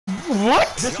What?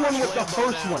 This one was the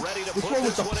first one. This one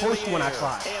was the first one I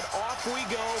tried.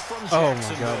 Oh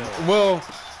my god. Well,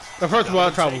 the first one I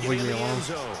tried was leave me alone.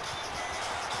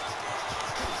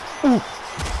 Ooh.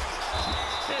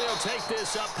 He'll take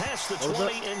this up past the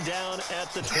 20 and down at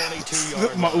the 22-yard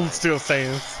line. My ooh still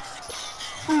stands.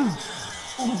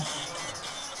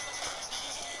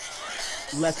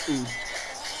 Less ooh.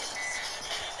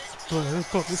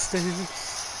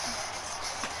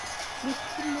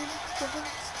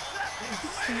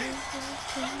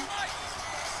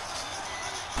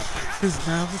 Cause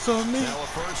now it's on me.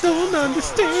 Don't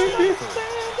understand it.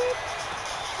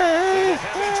 Hey,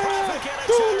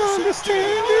 don't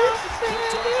understand it.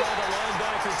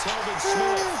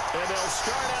 And they'll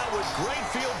start out with great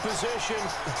field position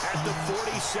at the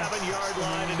 47-yard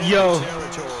line in Yo,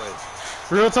 territory.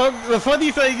 Real talk, the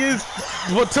funny thing is,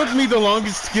 what took me the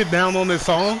longest to get down on this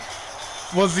song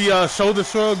was the shoulder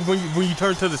shrug when you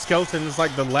turn to the skeleton. It's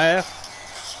like the laugh.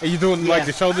 And you're doing like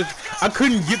the shoulders. I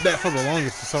couldn't get that for the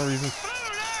longest for some reason.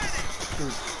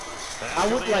 I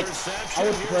would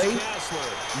play,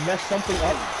 mess something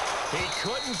up. He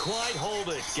couldn't quite hold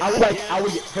it. I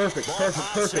would get perfect.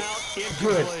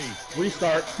 Good.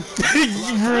 Restart.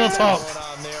 Real talk.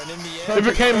 It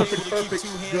became perfect.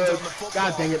 Good.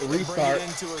 God dang it, restart.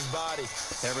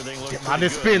 I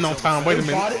didn't spin on time. Wait a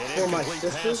minute. I bought it for my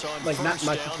sister, like not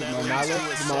my sister,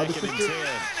 my other sister.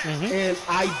 And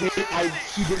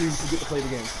she didn't even get to play the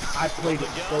game. I played it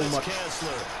so much.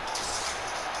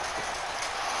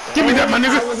 Give me that, my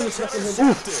nigga.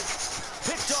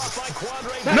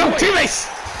 No, teammates!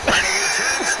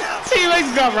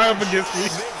 Teammates got right up against me.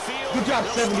 Good job,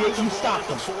 78. You stopped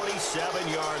him.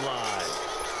 47-yard line.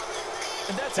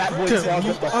 That boy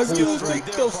I use the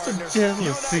ghost of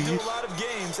jealousy. A lot of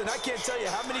games, and I can't tell you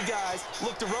how many guys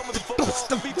look to run with the football.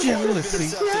 Ghost of jealousy.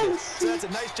 So that's a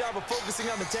nice job of focusing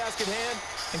on the task at hand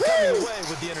and coming away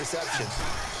with the interception.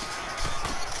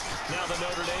 Now the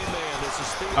Notre Dame man, this is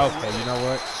Steve. Okay, you know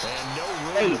what? And no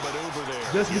room to maneuver there.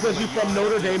 Just because you're from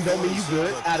Notre Dame don't mean you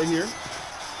good. Out of here.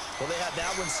 Well, they had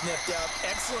that one sniffed out.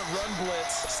 Excellent run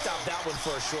blitz. Stop that one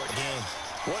for a short game.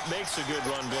 What makes a good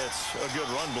run blitz a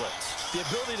good run blitz? The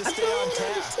ability to stay on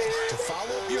task, to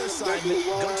follow up your assignment,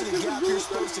 go to the gap you're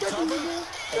supposed to cover,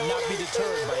 and not be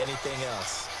deterred by anything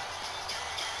else.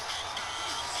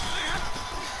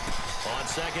 On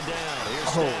second down, here's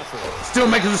Stafford. Still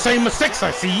making the same mistakes, I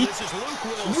see. This is Luke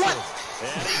Wilson. What?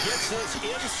 And he gets this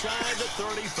inside the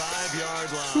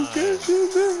 35-yard line.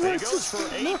 He goes for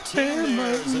 18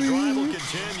 there as the drive will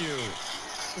continue.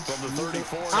 From the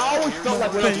 34. I always felt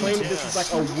like when I was playing this was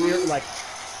like a weird, like,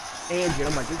 engine.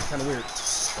 I'm like, this is kind of weird.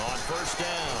 On first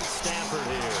down, Stafford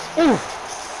here. Ooh,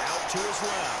 Out to his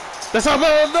left. that's how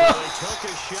bad So though. they took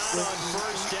a shot on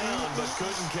first down, but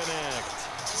couldn't connect.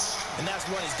 And that's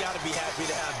one he's got to be happy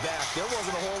to have back. There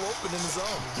wasn't a hole open in the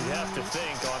zone. You have to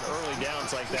think on early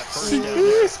downs like that first down,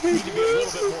 you need to be a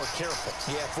little bit more careful.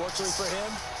 Yeah, fortunately for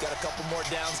him, got a couple more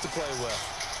downs to play with.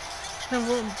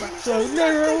 So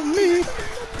narrow me.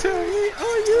 Tell me,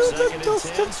 are you the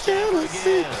ghost of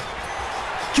jealousy?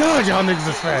 God, y'all niggas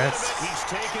are fast.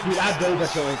 Dude, I dove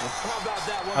at your ankle. How about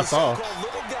that one? I saw.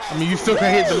 I mean, you still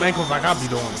can hit the ankles like I be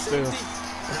doing still. When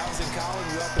I was in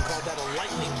college, we often called that a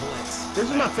lightning blitz.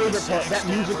 This is my favorite part. That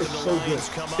music is so good.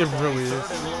 It really is.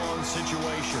 Third and long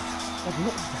situation.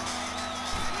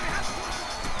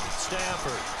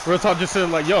 Stafford. Real talk just said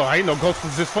like, yo, I ain't no ghost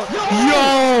was this fun.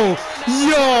 Yo,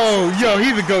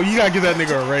 he's a goat. You gotta give that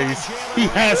nigga a raise. He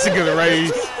has to get a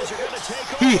raise.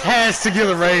 He has to get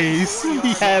a raise.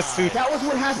 He has to. That was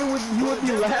what happened with you and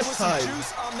me last time.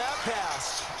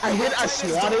 I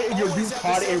swatted it, and your dude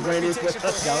caught it and ran into a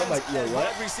touchdown. I'm like, yo,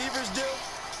 what? Receivers do.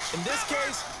 In this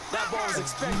case, that ball was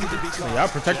expected to be caught. Y'all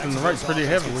protecting the rights pretty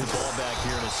heavily. Ball back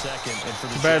here in a second, and for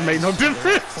the Bad made no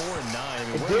difference. 4-9.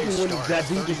 It didn't when that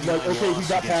dude just like, okay, we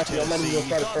got past it. I'm not even gonna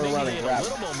try to turn around and grab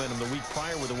it. A little momentum the week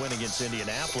prior with a win against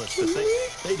Indianapolis, but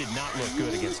they did not look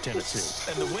good against Tennessee.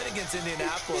 And the win against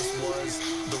Indianapolis was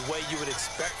the way you would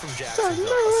expect from Jacksonville.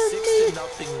 A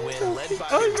 6-0 win led by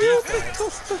their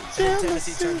defense. And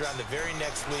Tennessee turns around the very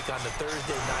next week on the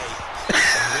Thursday night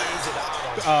and lays it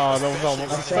out on Oh, that was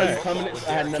almost I'm sorry, bad.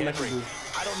 I had nothing to do.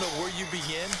 I don't know where you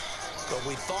begin, but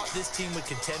we thought this team would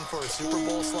contend for a Super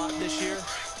Bowl slot this year.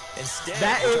 Instead,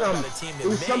 That we're is, talking about a team that it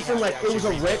was may something have like, to it was a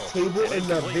actually red rebuild. table in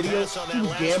the video. He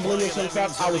was gambling and some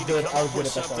stuff. I was good. I was good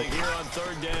at that Something time. here on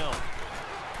third down.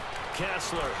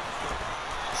 Kessler.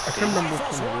 I can remember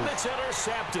Rifles from one the that's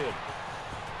intercepted.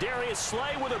 Darius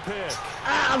Slay with a pick.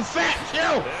 Ah, I'm fat,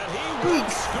 chill. And he will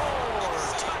score.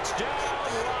 Touchdown,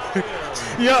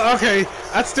 Lions. Yo, okay,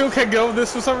 I still can't get over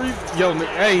this for some reason. Yo,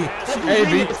 hey,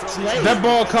 B, that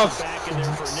ball costs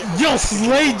Yo,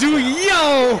 Slade Jr.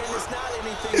 Yo.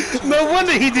 No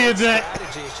wonder he did that.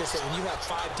 It's just that when you have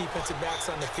 5 defensive backs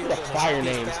on the field What a fire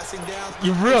name. passing down,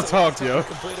 You real talk, yo.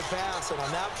 complete a pass, and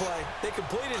on that play, they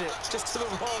completed it just to the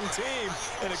wrong team,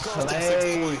 and it cost them 6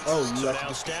 Slade. points. Oh, So you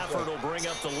now Stafford will bring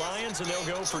up the Lions, and they'll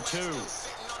go for 2.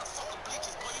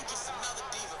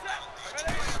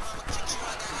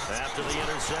 After the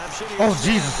interception, Oh,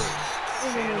 Jesus.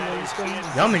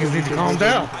 Y'all niggas need to calm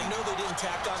down. I know they didn't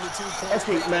tack on the 2 points.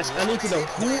 Okay, Matt, I need to know,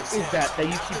 who is that you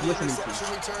keep listening to?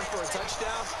 Reception return for a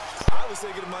touchdown. I was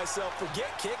thinking to myself,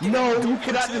 forget kicking. No, you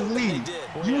cannot just leave.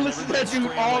 You listen to that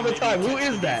dude all the time. Who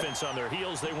is that? Defense on their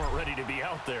heels, they weren't ready to be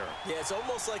out there. Yeah, it's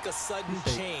almost like a sudden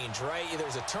change, right?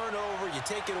 There's a turnover, you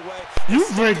take it away. You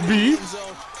break me.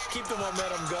 Keep the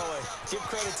momentum going. Give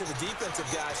credit to the defensive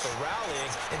guys for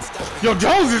rallying and stopping. Yo,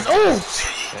 Jones is. Oh,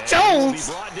 Jones.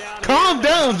 Calm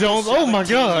down, Jones. Oh my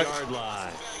God.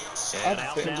 And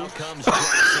out now comes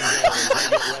Jacksonville as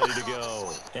they get ready to go.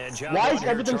 And Why is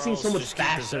everything seem so much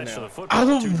faster now? I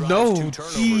don't know.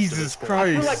 Jesus I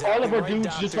feel like Christ. all of our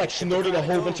dudes just like snorted a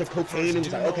whole bunch of cocaine and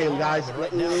was like, okay, guys,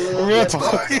 Real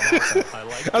talk. I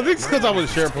think it's because I was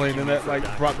share playing and that like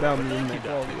brought down the internet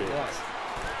quality a lot.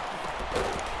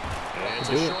 It's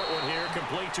a short one here,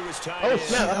 complete to his tight Oh end.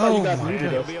 snap! I thought you guys muted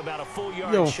It'll us. be about a full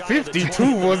yard Yo, shy of the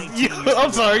 52 was. 2019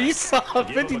 I'm sorry, you saw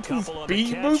Give him a 52 couple on the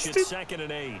speed catch, boosted? it's 2nd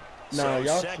and 8. Nah, So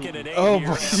y'all 2nd and 8 Oh, here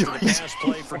boy, after the pass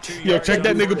play for 2 Yo, yards check that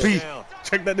on nigga first P. down.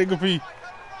 Check that nigga P.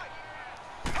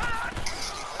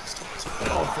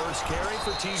 First carry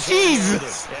for TJ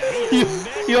Jesus!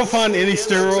 You don't find any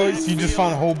steroids, you just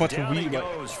find a whole bunch of Down he weed. Like,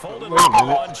 goes, folded wait a up in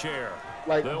minute. one chair.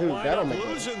 Like, They'll dude, wind that'll up make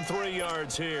sense. losing 3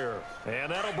 yards here.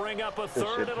 And that'll bring up a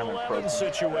 3rd shit and kinda 11 broken.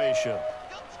 situation.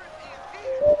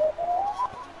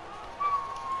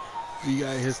 we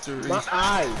got history. My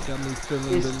eyes. Got me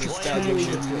feeling It's the nostalgia.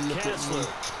 crazy. when you look at me. Kessler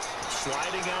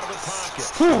sliding out of the pocket.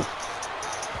 Whew.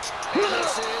 And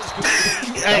this is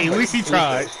good. Hey, at least he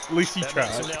tried. At least he That makes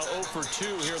tried. him now 0 for 2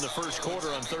 here in the first quarter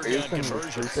on 3rd down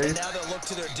conversions. And now they'll look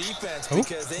to their defense Who?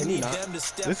 because they need them to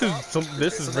step This is up.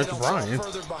 this is so they Rich don't fall Bryan.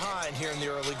 further behind here in the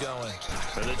early going.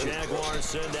 And the Jaguars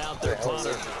send out their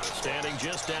punter, standing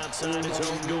just outside his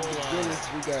own goal line.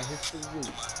 We got history.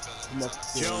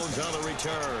 Jones on the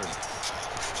return.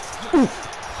 Look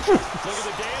at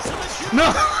the dance of the shoot. No.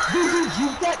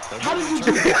 How did you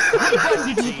do that? How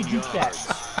did you do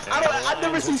that? I've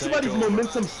never seen somebody's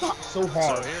momentum stop so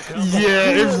hard. Yeah,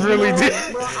 it really did.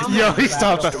 Yo, he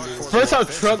stopped. First I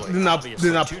trucked, then I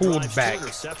pulled back.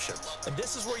 And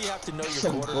this is where you have to know your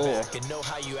Some quarterback and know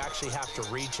how you actually have to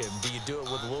reach him. Do you do it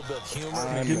with a little bit of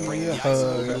humor? Give Maybe me bring a the ice a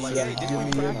little hug. bit like, hey, did we Give me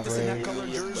a practice in that break. color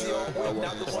jersey all week?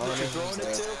 Not the one that you're throwing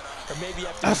it to? Or maybe you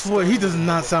have to That's what he does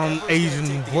not sound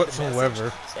Asian whatsoever.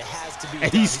 It has to be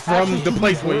And he's done. from the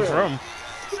place where he's from.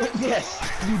 Yes,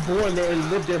 he was born there and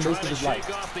lived there most of his life.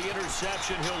 Off the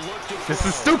interception, he'll look to This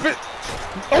is throw. stupid.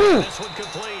 Oh, This one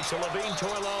complete to Levine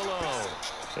Toilolo.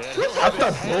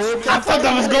 And I thought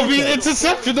that was gonna be an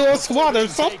interception or a swat or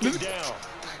something. down.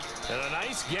 And a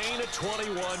nice gain of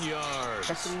 21 yards.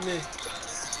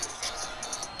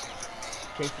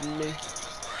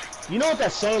 You know what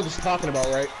that song is talking about,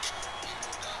 right?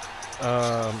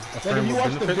 A Like friend if you with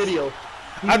watch the benefits. video,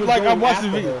 he I was like- I going watched the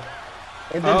after video. her,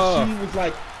 and then Oh. she was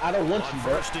like, "I don't want On you,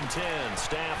 bro." 1st and 10,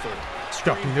 Stafford.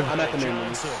 Fucking good. I'm at the main menu.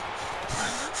 Johnson.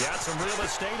 Got some real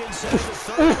estate inside the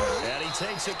 30. And he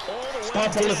takes it all the way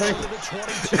Stop down on the to thing. the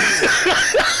 22.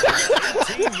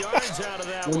 18 yards out of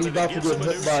that When one. he's and about it to gives get him a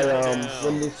hit new by first down.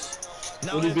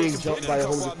 when he's being jumped by a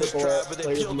whole bunch of football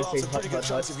players and they say hut hut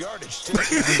hut.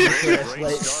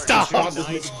 Great Stop. start. This Nice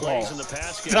nigga's plays ball. in the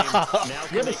pass game. Stop. Now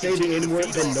You ever can say the continue to N-word,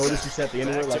 feed then off notice you said the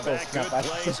N-word, like, oh back-to-back snap, good I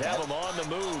plays said have that. him on the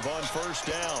move on 1st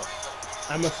down.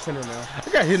 I'm a sinner now. I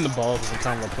got hit in the balls every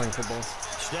time we're playing football.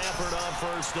 Stafford on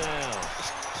 1st down.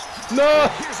 No.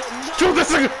 Here's another Shoot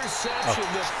this nigga. interception,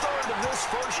 the 3rd of this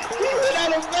first He quarter. went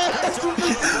out of bounds with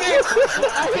the stick.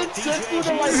 I hit just with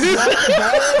him like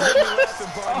knocked the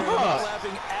ball.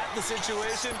 Laughing at the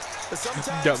situation, but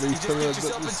sometimes Got me you just feeling get like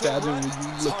yourself the into a stabbing rut, when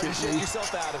you it's look hard to at shake me.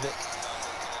 yourself out of it.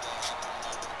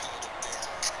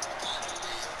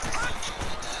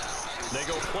 They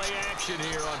go play action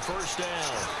here on 1st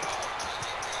down.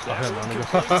 Oh, hell no, nigga.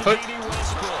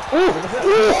 Ooh,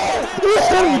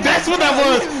 Ooh, that's what that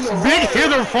was. Big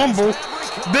hitter fumble.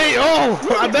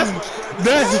 That's.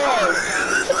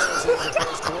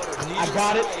 I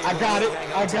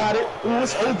got it. Ooh,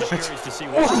 it's over.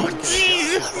 Oh,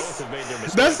 Jesus.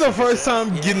 That's the first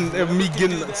time me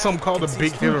getting something called a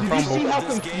big hitter Did you see fumble. how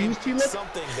confused he looked?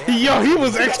 Yo, he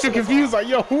was extra confused. Like,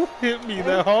 yo, who hit me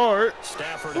that hard?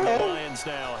 Stafford and the Lions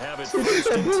now have it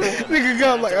 1st and 10. Nigga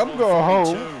got like, I'm going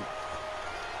home.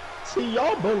 See,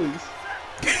 y'all bullies.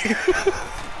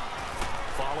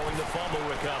 Following the fumble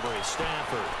recovery,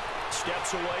 Stafford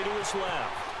steps away to his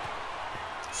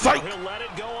left. Psych. He'll let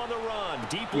it go on the run.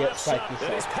 Deep Yeah, left psych, side.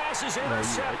 And his pass is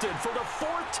intercepted for the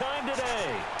 4th time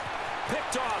today.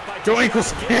 Picked off by Your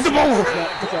ankles, hand them over.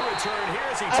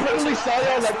 I literally saw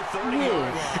y'all like,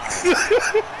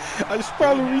 I just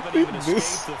probably repeated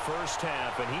this. The first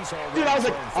half, and he's dude, I was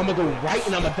like, I'm gonna go right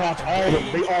and I'm gonna dodge all of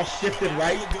them. They all shifted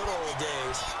right.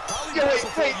 Yo,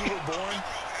 wait.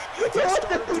 What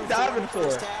the dude diving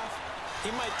for? He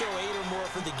might throw 8 or more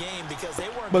for the game because they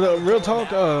weren't. But real talk,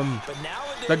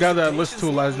 that guy that I listened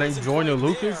to last name Jordan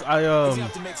Lucas, I knew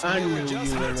you were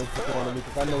Lucas.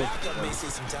 I know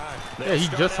it's yeah, he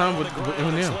just signed with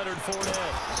Eminem.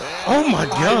 Oh my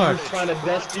God! Trying to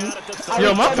dust you.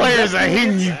 Yo, my players are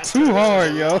hitting you too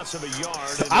hard, yo.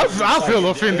 I feel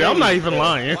offended. I'm not even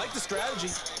lying. Like the strategy.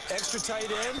 Extra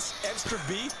tight ends, extra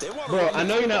beat. They want to bro, I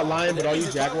know you're not lying, but are you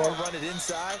Jaguar? Run it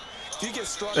inside.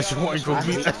 That's your ankle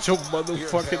beat. That's your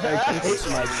motherfucking ankles.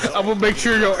 I'm gonna make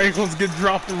sure your ankles get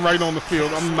dropped right on the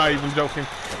field. I'm not even joking.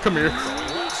 Come here.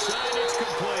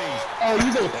 Oh,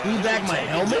 you gonna teabag my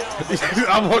helmet?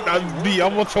 I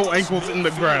want your ankles in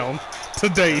the ground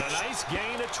today.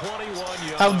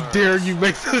 How dare you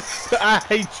make this? I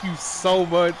hate you so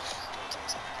much.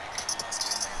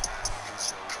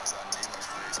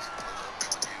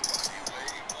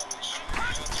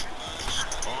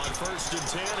 First and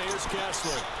 10, here's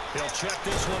Kessler. He'll check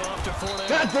this one off to Fournette.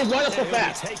 God, bro, why so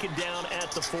fast? Taken down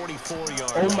at the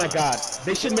 44-yard Oh my God,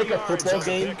 they should make a football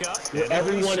game where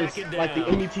everyone is like the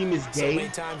enemy team is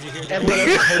gay. Everyone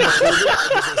else is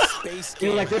homophobic.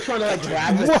 And like they're trying to like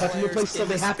grab the customer place, so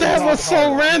they have to. That was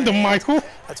so random, Michael.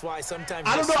 That's why sometimes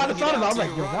I don't know. I just thought about it. I was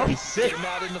like, yo, that was sick.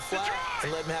 Out in the flat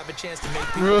and let him have a chance to make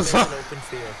people miss an open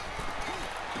field.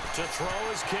 To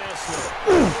throw is Kessler.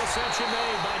 Interception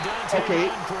made by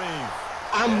Dante Moncrief.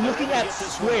 I'm looking at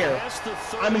square.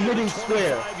 I'm hitting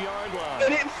square.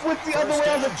 And it flipped the other way.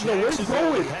 I was like, no, where's it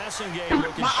going?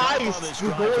 My eyes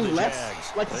were going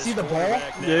left, like to see the ball.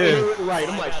 Yeah. Right.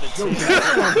 I'm like, yo,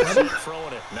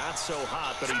 throwing it. Not so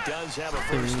hot, but he does have a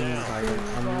first down.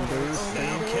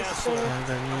 Now Kessler.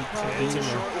 It's a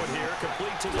short one here,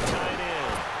 complete to the tight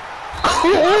end.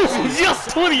 Oh,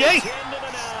 yes, 28.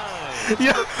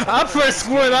 Yeah, I pressed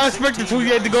square. I expected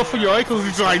 28 to go for your ankles.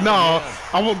 He's like, nah,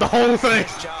 I want the whole thing.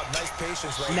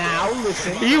 Now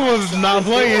listen, he was not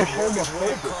playing.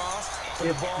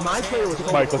 If my player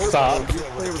was Michael, stop. Your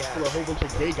player was for a whole bunch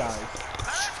of gay guys.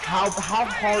 How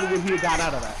hard would he have got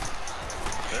out of that?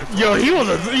 Yo, he would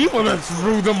have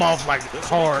threw them off like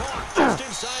hard.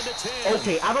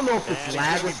 Okay, I don't know if it's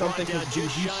lag or something because you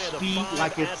speed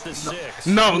like it's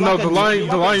no. The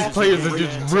Lions players are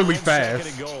just really fast.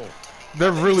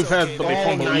 They're really fast, but they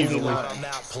fumble easily.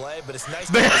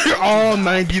 They're all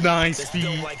 99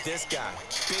 speed. Like this guy,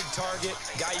 big target,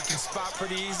 guy you can spot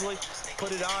pretty easily.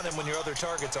 Put it on him when your other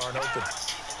targets aren't open.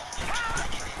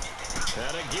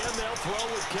 And again, they'll throw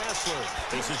with Kessler.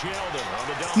 This is Yeldon on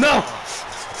the down. No.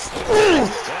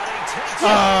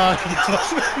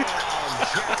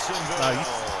 Nice.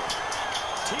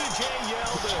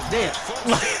 damn.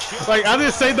 Like I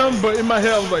didn't say nothing, but in my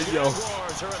head I was like, yo,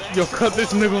 cut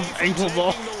this nigga's ankles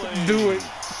off. Do it.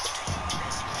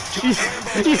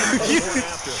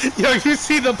 Yo, you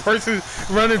see the person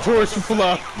running towards you, pull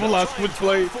out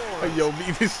switchblade. Like, yo, B,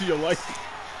 this is your life.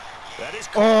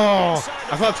 Oh,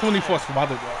 I thought 24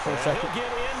 spotted that for a second. Get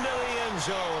into the end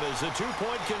zone as the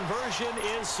 2-point conversion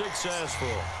is successful.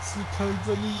 Sometimes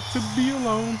I need to be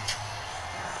alone.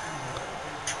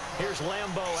 Here's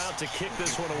Lambeau out to kick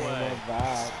this one away.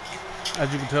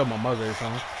 As you can tell, my mother is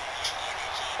home.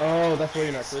 Oh, that's why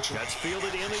you're not Christian. That's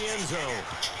fielded in the end zone.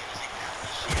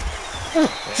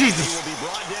 Jesus. He will be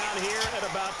brought down here at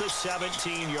about the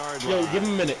 17-yard line. Yo, give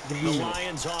him a minute. Give him a minute.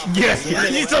 Lions off. Yes,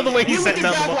 you saw the way he set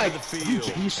that up. Like the field.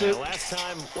 Last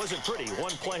time wasn't pretty.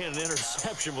 One play and an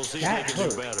interception. We'll see if they can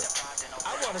do better.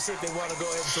 I want to see if they want to go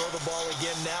ahead and throw the ball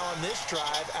again now on this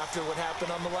drive after what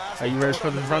happened on the last. Are you ready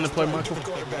for this run to play, Michael?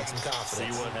 See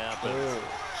what happens.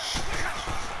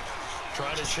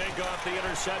 Trying to shake off the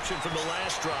interception from the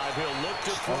last drive. He'll look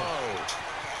to throw.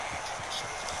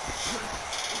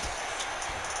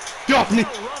 Got me.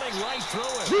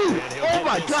 Dude, oh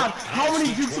my God, how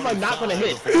many dukes am I not going to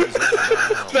hit?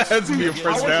 That has to be a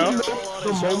first down.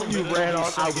 The moment you ran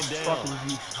on, I was fucking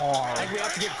you hard. And we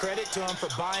have to give credit to him for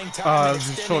buying time and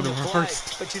extending the play.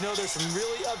 First. But you know, there's some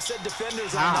really upset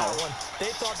defenders on that one.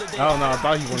 They thought that they I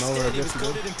thought he went over. he was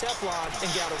coated in Teflon and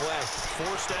got away.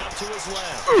 Forced out to his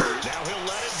left. Now he'll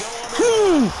let it go on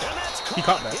the and that's He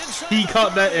caught that. He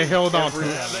caught that and held on to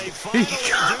it.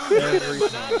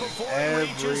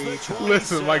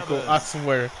 Listen, Michael, I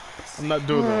swear. I'm not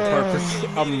doing it on purpose.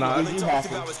 I'm not.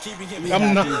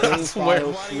 I'm not. I swear.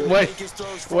 Wait.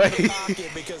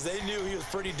 Because they knew he was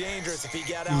pretty dangerous if he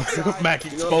got outside. Mac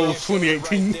exposed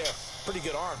 2018. Pretty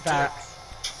good arm.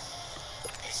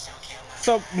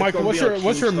 So, Michael, what's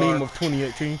your meme of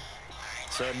 2018?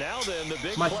 So now then, the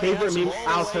big my favorite meme,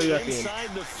 I'll tell you at the end.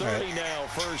 Inside the 30 now,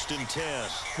 1st and 10.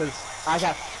 Because I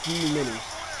got too many.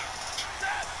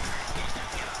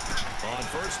 On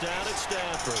 1st down at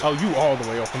Stanford. Oh, you all the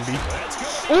way up and beat.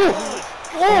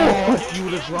 You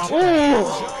would have dropped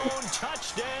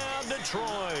Touchdown,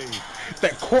 Detroit.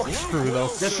 That corkscrew, though.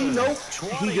 Does he know?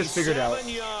 He just figured out.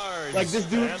 Like, this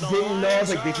dude didn't know.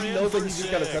 Like, did he know that he just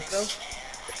got a touchdown?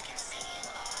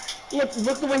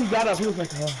 Look the way he got up. He was like,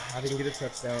 oh, I didn't get a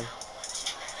touchdown.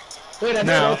 Wait, I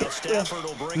now,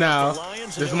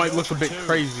 this might look a bit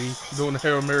crazy, doing the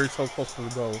Hail Mary so close to the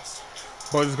goal.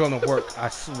 But it's gonna work, I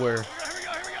swear.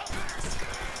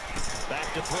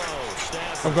 Back to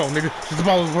throw. I'm going, nigga. This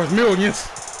ball is worth millions.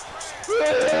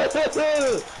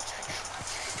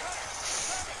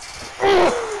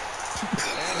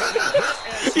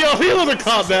 Yo, he would have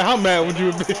caught that. How mad would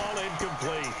you have been?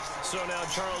 So now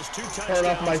Charles, 2 turn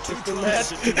off my system, man.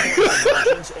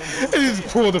 He just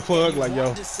pulled the plug like,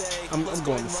 yo, I'm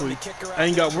going to sleep. I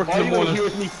ain't got work in the morning. All you hear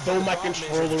is me throw my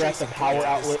controller at the power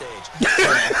outlet.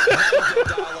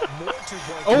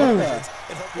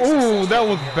 Oh, that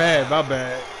was bad. My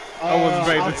bad. I wasn't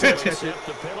paying attention.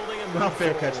 I'll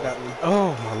fair catch that one.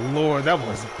 Oh my lord, that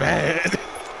was bad.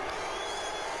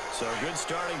 So good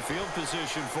starting field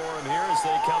position for him here as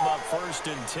they come up 1st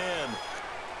and 10.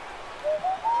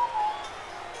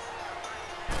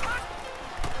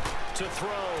 To throw,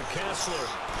 Kessler.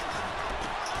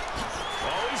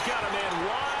 Oh, he's got a man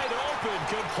wide open,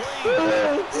 complete.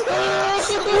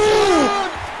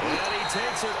 And he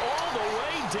takes it all the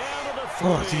way down to the 3.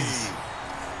 Oh, Jesus.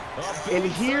 And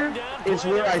here is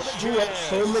where I screw up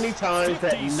so many times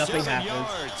that nothing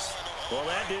happens. Well,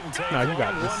 that didn't take you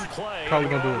got this. Probably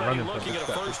gonna do a running play. Looking at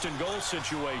a 1st and goal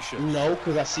situation. No,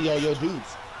 because I see all your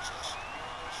dudes.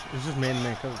 It's just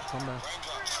man-to-man coverage. Come back.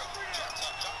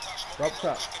 Up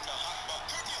top.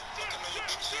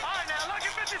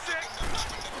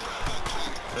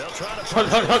 They'll try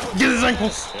to get his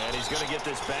ankles. And he's going to get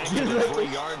this back to the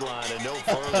 3-yard line and no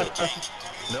further.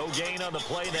 No gain on the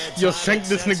play that time. Yo, shank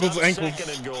this nigga's ankles.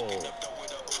 2nd and goal.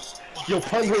 Yo,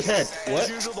 punch his head. What? As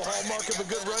usual, the hallmark of a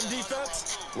good run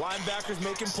defense. Linebackers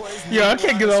making plays. Yeah, I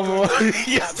can't get over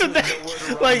yesterday.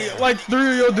 Like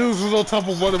 3 of your dudes was on top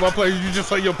of one of my players. You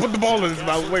just like, yo, put the ball in his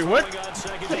mouth. Wait, what? And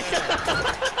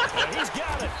he's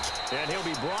got it. And he'll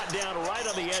be brought down right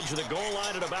on the edge of the goal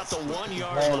line at about the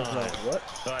 1-yard line. What?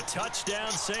 A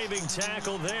touchdown saving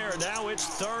tackle there. Now it's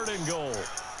 3rd and goal.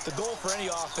 The goal for any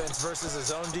offense versus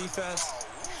his own defense,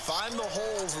 find the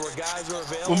holes where guys are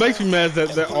available. What makes me mad is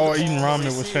that they're all eating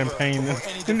ramen with champagne.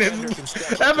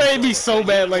 That made me so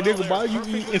bad. Like, nigga, why you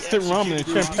eat instant ramen and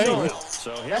champagne?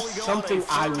 That's something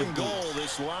I would do.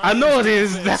 I know it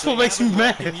is. That's what makes me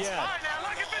mad.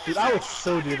 Dude, I would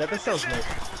so do that. That sounds nice.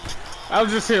 I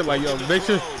was just here like, yo, they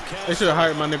should have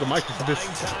hired my nigga Michael for this.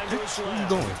 Where are you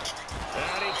going?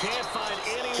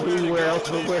 Anywhere else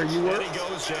but where you were?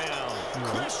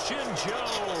 Christian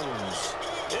Jones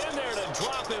in there to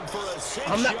drop him for a 6-yard.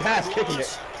 I'm not past kicking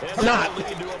it. I'm not.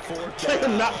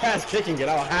 I'm not past kicking it.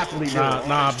 I'll happily do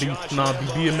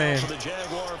it. Be a man.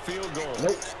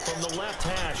 Nope. From the left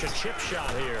hash, a chip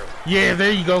shot here. Yeah,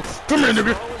 there you go. Come here,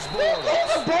 nigga.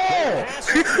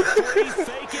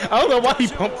 I don't know why he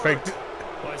pump faked it.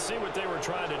 Well, I see what they were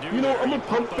trying to do. You know, I'm gonna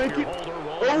pump fake it.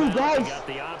 Oh, guys. Got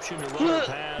the option to run a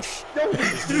pass.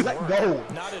 Let go.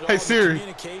 Hey, Siri.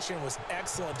 Communication was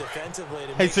excellent defensively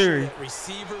to Hey, make sure Siri. that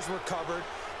receivers were covered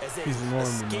as they He's ignoring me,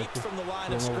 escaped Michael. from the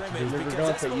line of Don't know what to scrimmage do. because Don't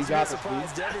that's say you supposed to got be a this,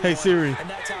 surprise to everyone. Hey, Siri. And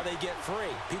that's how they get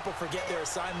free. People forget their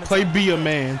assignments. Play on Be a defense.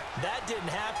 Man. That didn't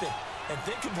happen. And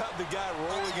think about the guy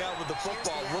rolling out with the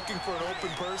football, looking for an open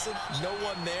person. No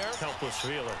one there. Helpless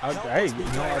feeler. Hey, you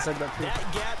know, I said that too. That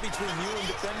gap between you and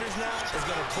defenders now is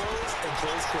going to close and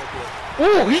close quickly.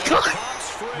 Oh, he caught it.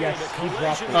 Yes, he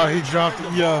dropped it. Oh, he dropped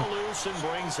it. Yeah. Loose and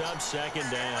brings up 2nd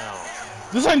down.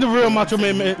 This ain't the real Macho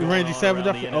Man Randy Savage.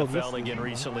 The NFL again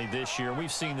recently this year.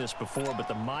 We've seen this before, but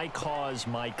the My Cause,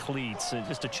 My Cleats,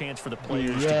 just a chance for the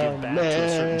players to give back to a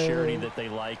certain charity that they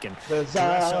like and dress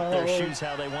up their shoes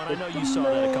how they want. I know you saw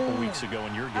that a couple weeks ago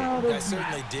in your game. I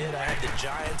certainly did. I had the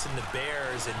Giants and the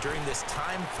Bears, and during this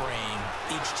time frame,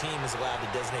 each team is allowed to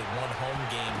designate one home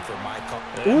game for My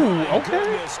Cause. Ooh,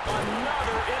 okay.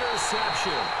 Another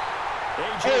interception.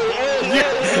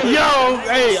 Yo,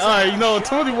 hey, all right, you know,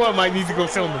 21 might need to go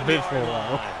sit on the bench for a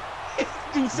while.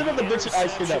 Dude, sit on the bench and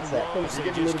ice cream that sack.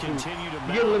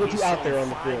 You get a little too out there on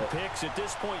the field. At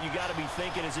this point, you got to be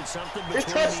thinking, is it something between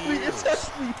It's Chesley. It's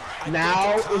Chesley.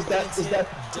 Now is that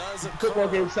football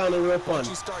game sounding real fun?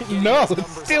 No,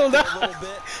 it's still not.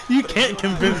 You can't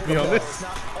convince me on this. It's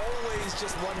not always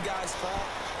just one guy's fault.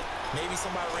 Maybe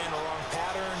somebody ran the wrong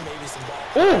pattern. Maybe some ball.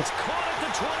 Ooh. It's caught at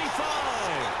the 25.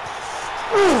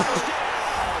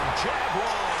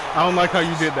 I don't like how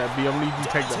you did that, B. I'm gonna need you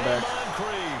to take that back.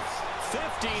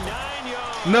 59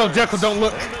 yards. No, Jekyll, don't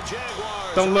look. And the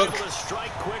Jaguars Don't look. able to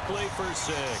strike quickly for 6.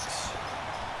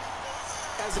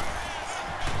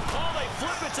 Oh, they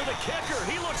flip it to the kicker.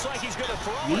 He looks like he's going to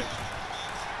throw it.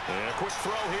 And a quick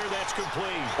throw here, that's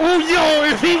complete. Oh, yo,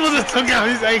 if he would have took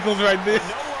out his ankles right there.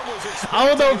 I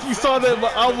don't know if you saw that,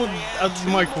 but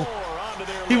Michael.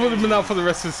 He would have been out for the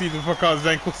rest of the season for his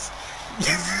ankles.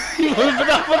 He would have been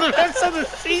out for the rest of the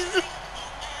season.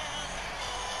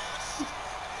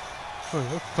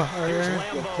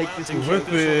 Take this with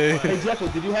me. Hey Jekyll,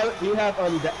 did you have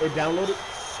it downloaded?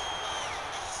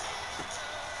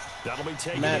 That'll be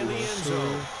taken Madden in the end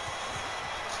zone.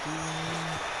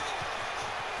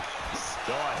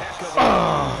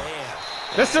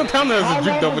 That still counted as a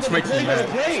juke though, which makes me mad.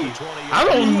 I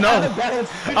don't know.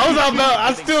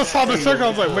 I still saw the circle. I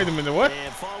was like, wait a minute, what?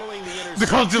 The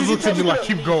coach just looked at me like,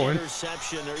 keep going.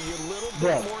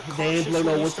 Bro, they ain't blow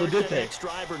no whistle, did they?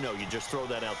 No, you just throw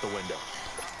that out the window.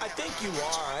 I think you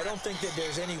are. I don't think that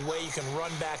there's any way you can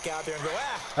run back out there and go,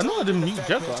 I know I didn't mute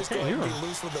Jekyll. I can't hear him.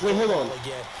 Wait, hold on.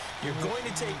 Again. You're going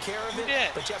to take care of it,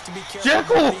 but you have to be careful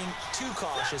Jekyll! being too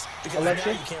cautious because Alexa,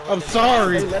 now you can't run I'm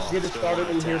sorry. Hey, let's get it started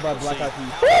in here by Black Eyed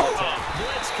Peas.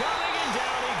 Blitz coming and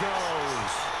down he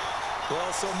goes.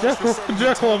 Well, so much for setting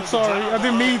Jekyll, I'm the sorry. I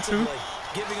didn't mean to.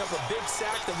 Giving up a big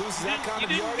sack that loses that kind of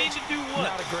yardage.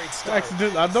 Not a great start.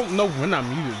 I don't know when I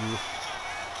muted you.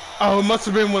 Oh, it must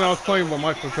have been when I was playing with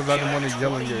Michael because I didn't want to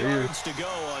yell in your ears. To go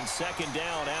on second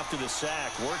down after the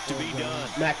sack. Work to be done.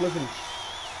 Mac, listen.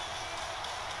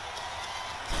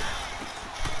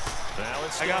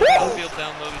 I got Battlefield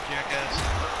downloaded, jackass.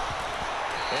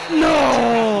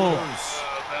 No!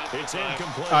 It's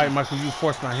incomplete. All right, Michael, you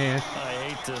forced my hand. I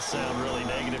hate to sound really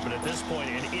negative, but at this point,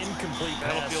 an incomplete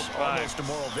pass, almost a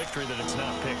moral victory that it's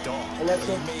not picked off.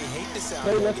 Alexa,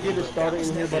 hey, let's get it started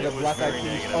in here by the Black Eyed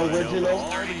Peas original.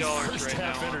 First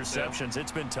half interceptions,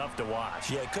 it's been tough to watch.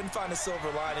 Yeah, couldn't find a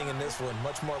silver lining in this one.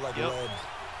 Much more like lead.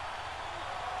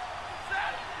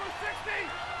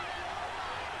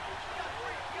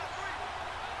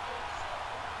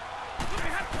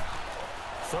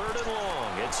 Third and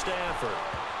long, it's Stafford.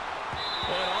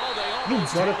 And You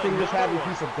butterfinger this having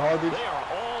piece of garbage. They are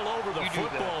all over the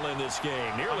football in this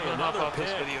game. Nearly another pick.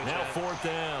 Now fourth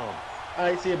down.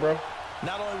 I see it, bro.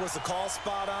 Not only was the call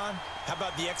spot on, how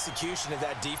about the execution of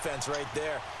that defense right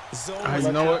there? Zone I was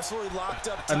know absolutely locked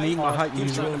up tight. I need my height He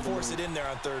was trying to usually. force it in there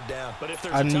on third down. But if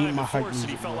there's I a need time my to height force it, he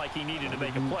music, felt bro. like he needed to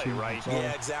make a play, right?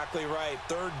 Yeah, exactly right.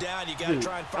 Third down, you got to Dude,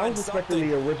 try and I find was something. expecting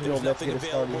the original There's Let's nothing Get It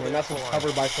Started, available and that's there what's for him.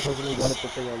 covered by supposedly one at the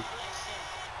thing.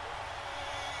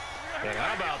 And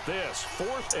how about this?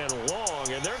 Fourth and long,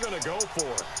 and they're going to go for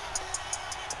it.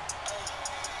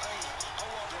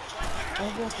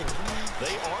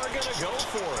 They are going to go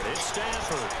for it. It's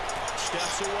Stafford.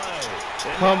 Steps away.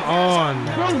 And Come on.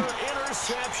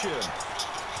 interception.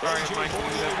 Sorry, Michael.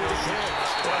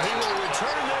 Well, he will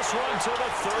return this one to the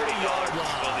 30-yard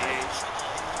line.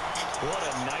 What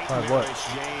a nightmarish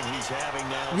game he's having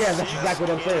now. Yeah, that's exactly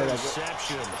what I'm saying.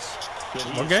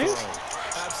 Interceptions. What game?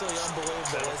 Absolutely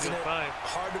unbelievable, isn't it?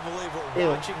 Hard to believe we're Ew,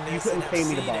 watching you this couldn't and pay have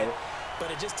me to seen buy it. it. But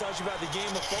it just tells you about the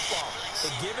game of football. They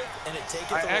give it and it takes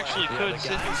it I away. actually could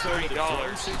send you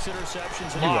 $30. 6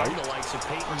 interceptions in You're right. the likes of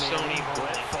Peyton Manning,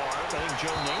 Brett Favre. I think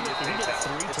Joe Namath did it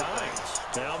 3 times.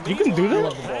 Now, You can do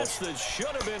that? a pass that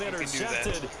should have been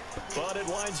intercepted, but it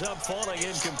winds up falling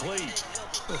incomplete.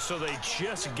 So they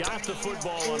just got the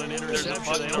football on an There's a interception.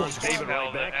 button They on almost gave it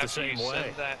PayPal right that back the after you same way.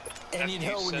 send that, And you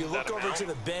know, when you look over to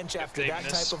the bench after that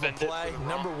type of a play,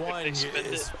 number one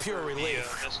is pure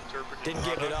relief. Didn't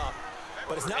give it up.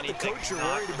 But it's not the coach you're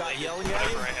worried about yelling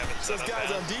at you. It's those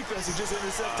guys on defense who just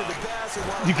intercepted the pass.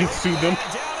 You can sue them.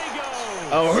 Down he goes.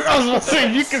 Oh, I was gonna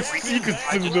say you can sue them.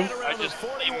 I just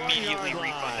immediately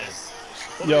refunded.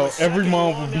 Yo, every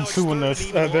mom would be suing us.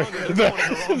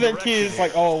 Their kids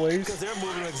like always.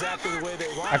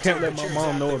 I can't let my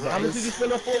mom know about How much this. did you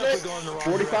spend on Fortnite?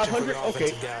 4,500.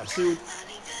 Okay, dude.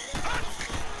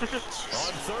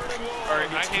 Alright,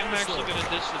 I am actually gonna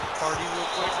dish this party real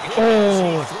quick.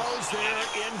 Oh.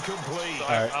 Incomplete.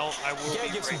 Alright. I will Yeah, be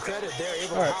give some right credit. They're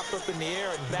able to hop up in the air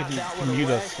and bat that one mute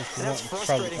away. us if you That's want.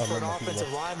 frustrating Probably- for an I don't know if you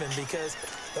offensive lineman because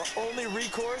the only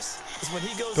recourse is when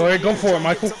he goes. Go ahead, go for it,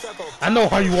 Michael. I know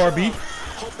how you are, B.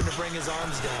 Hoping to bring his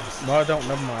arms down. No, I don't.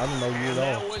 Never mind. I don't know you at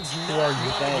all. That one's Who not are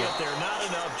you? gonna get there. Not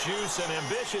enough juice and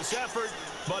ambitious effort,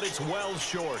 but it's well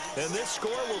short. And this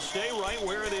score will stay right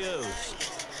where it is.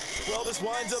 Well, this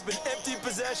winds up an empty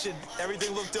possession.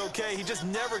 Everything looked okay. He just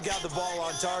never got the ball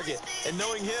on target. And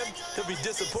knowing him, he'll be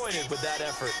disappointed with that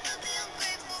effort.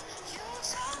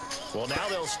 Well, now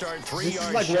they'll start 3 This is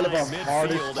yards like one of shy our of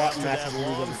hardest midfield spot after matches that we've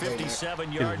long ever played, man.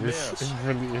 57-yard miss. It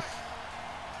really is.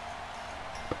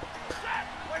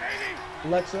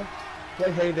 Alexa,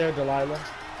 play Hey There, Delilah.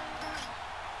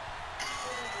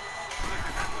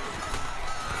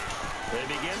 They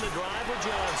begin the drive with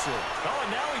Johnson. Oh,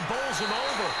 and now he bowls him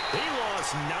over. He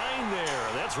lost 9 there.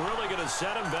 That's really going to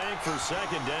set him back for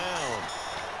second down.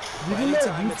 Did you know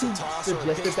YouTube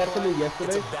suggested that to me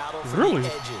yesterday? Really?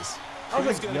 I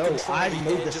was like, no, I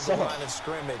made the song. Line of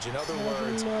scrimmage. In other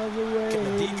words, can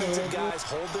the defensive guys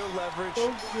hold their leverage?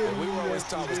 What we were always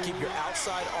taught was keep your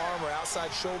outside arm or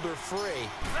outside shoulder free.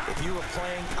 If you were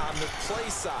playing on the play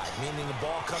side, meaning the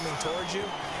ball coming towards you,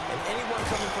 and anyone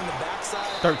coming from the backside,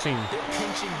 13. they're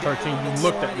pinching 13. down and You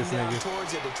looked at sliding this down nigga.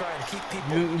 towards it to try and keep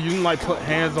people. You didn't like put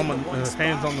hands on them or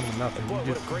nothing. Boy,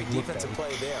 You what just a great looked at defensive him.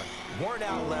 play there. Worn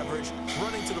out leverage,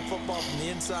 running to the football from the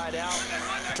inside out,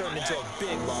 turned into a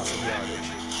big loss of yardage.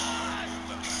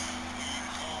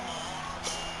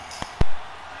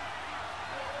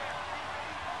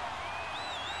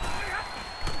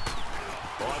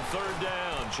 On third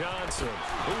down, Johnson.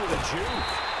 Ooh, the juke.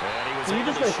 And he was Can you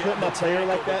able just to like shed flip my the player tackle,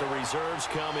 like that? but the reserves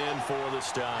come in for the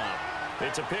stop.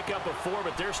 It's a pickup of 4,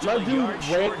 but they're still My a dude yard ran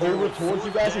short here over with towards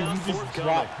you fourth guys and down, you just forthcoming.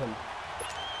 dropped him.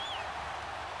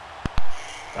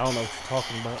 I don't know what you're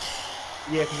talking about.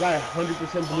 Yeah, because I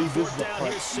 100% believe this Fourth is a down, punt.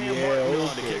 here's Sam Yeah, Martin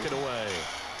on to okay. kick it away.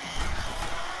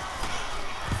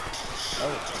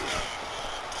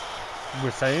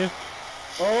 We're saying?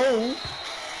 Oh,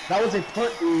 that was a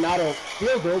punt, not a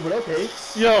field goal, but okay.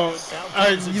 Yo,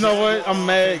 you know what? I'm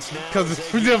mad because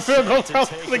if we did a field goal, I would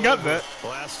have got that.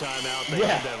 Last time out, they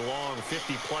Yeah. had that long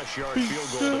 50-plus yard field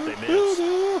goal that they missed.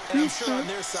 And I'm sure on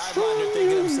their sideline they're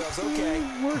thinking to themselves, okay,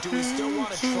 do we still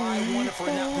want to try one if we're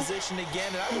in that position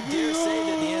again? And I would dare say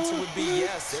that the answer would be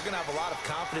yes. They're going to have a lot of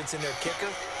confidence in their kicker.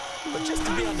 But just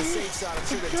to be on the safe side, I'm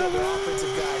sure they tell their offensive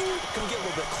guys, come get a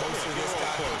little bit closer this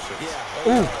time.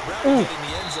 Yeah, rather get in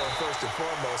the end zone first and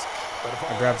foremost. But if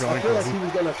I grabbed your I feel like ankle. he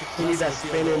was gonna continue that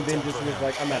spin and then just was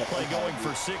like, I'm out of Play going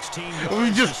for 16 yards.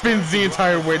 We just spins the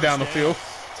entire way down the field.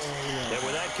 And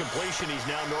with that completion, he's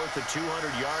now north of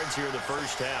 200 yards here in the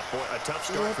first half. Boy, a tough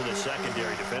start for the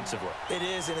secondary defensively. It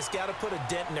is, and it's got to put a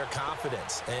dent in their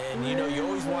confidence. And, you know, you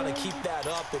always want to keep that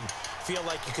up and feel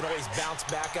like you can always bounce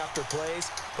back after plays.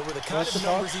 But with the kind of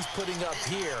numbers he's putting up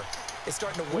here, it's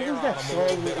starting to wear on them a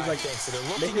little bit, I think. So they're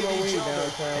looking at each other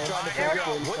and trying to figure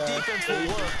out what defense will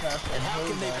work and how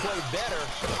can they play better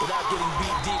without getting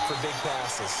beat deep for big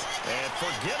passes. And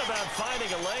forget about finding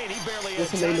a lane. He barely had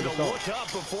What's the name time of to the look up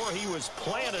before he was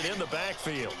planted in the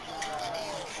backfield.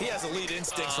 He has elite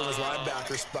instincts from his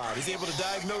linebacker spot. He's able to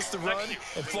diagnose the run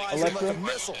and flies in like a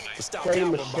missile to stop Play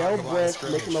down Michelle the line of Brent,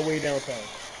 scrimmage. making my way downtown.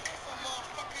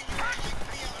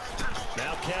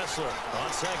 Now Kessler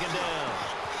on second down.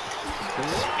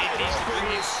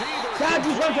 God,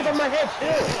 you jumped on my head, too.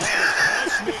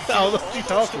 I don't know what you're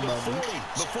talking about,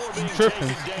 dude. You tripping.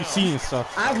 You seeing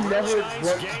stuff. I've never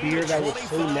drunk beer that was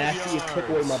so nasty it took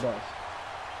away my breath.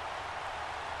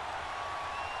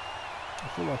 I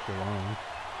feel like you're lying.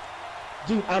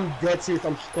 Dude, I'm dead serious.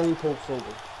 I'm stone cold sober.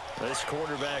 This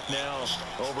quarterback now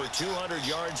over 200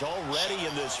 yards already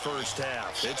in this first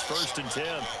half. It's 1st and 10.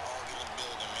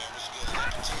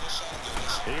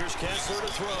 Here's Kessler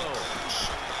to throw.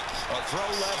 A throw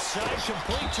left side,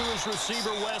 complete to his receiver,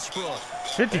 Westbrook.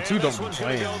 52 And don't this be one's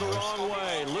going to playing. go the wrong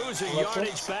way. Losing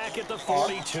yardage back at the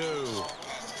 42.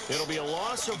 It'll be a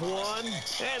loss of 1,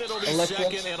 and it'll be Alexa,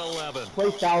 2nd and 11. Play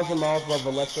 1,000 miles above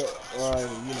Alexa,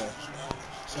 you know.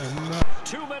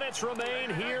 2 minutes remain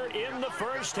here in the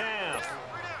first half.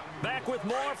 Back with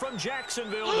more from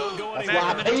Jacksonville. Don't go That's anywhere.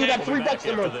 why I paid you that We'll be $3 back a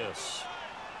after month. this.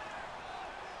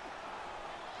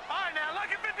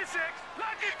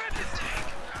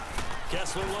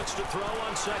 Kessler looks to throw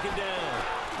on second down.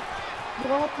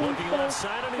 Looking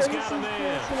outside, and he's got a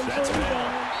man. That's Bell.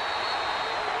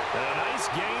 And a nice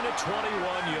gain of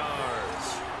 21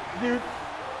 yards. Dude.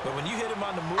 But when you hit him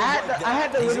on the move I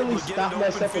had to literally stop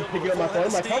myself from picking up my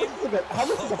phone. Like, how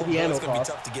much does a piano cost? It's going to be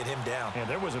tough to get him down. Yeah,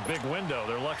 there was a big window.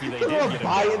 They're lucky they did get him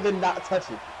buy down. it and not touch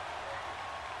it.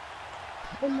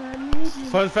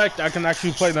 Fun fact, I can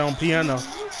actually play that on piano.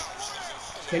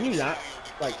 Can you not,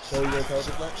 like, show your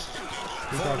television?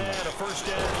 Fournette, a first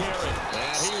down carry.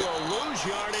 And he will lose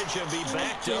yardage and be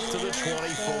backed up to the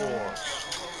 24.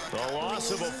 The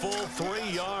loss of a full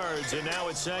 3 yards, and now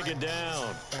it's second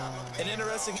down. An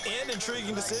interesting and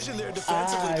intriguing decision there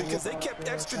defensively because they kept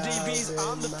extra DBs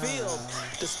on the field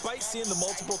despite seeing the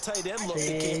multiple tight end look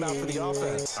that came out for the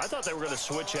offense. I thought they were going to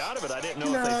switch out of it. I didn't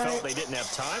know if they felt they didn't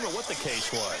have time or what the case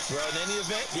was. Well, in any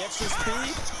event, the extra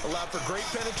speed allowed for great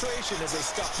penetration as they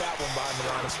stuffed that one behind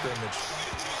the line of scrimmage.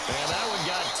 And that one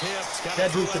got tipped. Got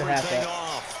that to dude should have everything that.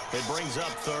 off. It brings up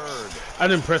third. I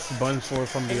didn't press the button for it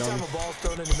from the Anytime a ball's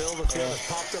thrown in the middle of the field and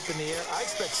popped up in the air, I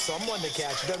expect someone to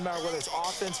catch. It doesn't matter whether it's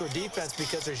offense or defense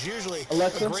because there's usually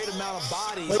Alexa, a great amount of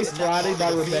bodies. Play Friday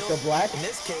by Rebecca Black. In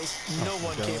this case, no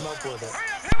one came up with it.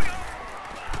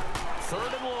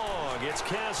 Third and long. It's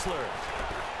Kessler.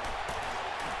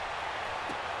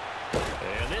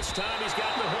 And this time he's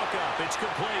got the hook up. It's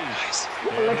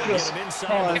complete. And they get him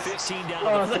inside the 15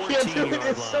 down to the 14-yard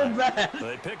line. So bad.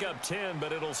 They pick up 10,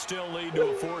 but it'll still lead to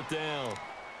a fourth down.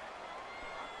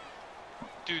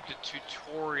 Dude, the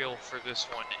tutorial for this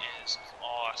one is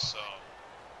awesome.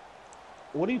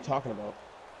 What are you talking about?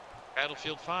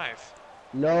 Battlefield 5.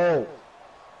 No.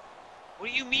 What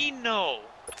do you mean, no?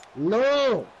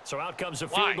 No. So out comes the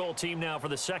field goal team now for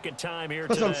the second time here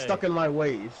Because today. I'm stuck in my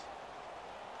ways.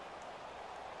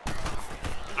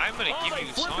 I'm going to give you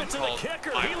a song called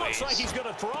My He looks Ways. like he's going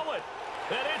to throw it.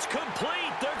 And it's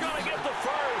complete. They're going to get the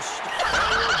first.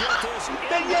 And we'll get this in the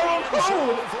end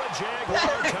zone for a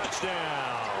Jaguar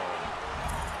touchdown.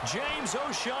 James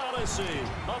O'Shaughnessy,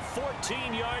 a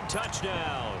 14-yard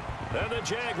touchdown. And the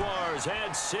Jaguars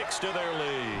add 6 to their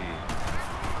lead.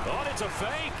 Oh, it's a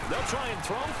fake. They'll try and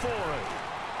throw for it.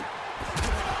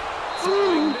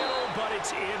 Throwing middle, but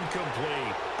it's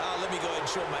incomplete. Let me go ahead and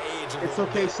show my age a It's little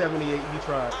okay, bit. 78. You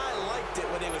tried. I liked it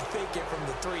when they would fake it from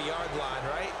the 3-yard line,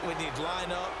 right? When you'd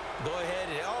line up, go ahead,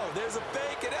 and oh, there's a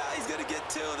fake, and he's going to get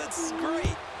 2. That's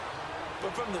great.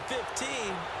 But from the 15,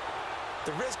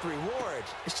 the risk-reward,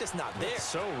 it's just not there. It's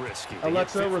so risky.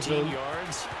 Alexa, 15 resume.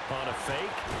 yards on a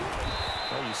fake.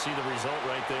 Oh, you see the result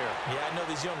right there. Yeah, I know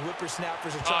these young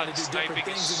whippersnappers are trying to do different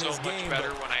sniping is things in this so much game, better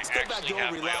but when I let's go back actually to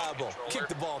have my own reliable. controller. Kick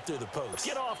the ball through the post.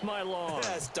 Get off my lawn.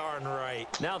 That's darn right.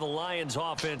 Now the Lions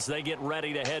offense, they get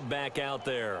ready to head back out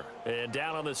there. And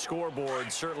down on the scoreboard,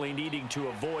 certainly needing to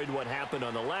avoid what happened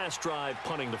on the last drive,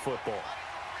 punting the football.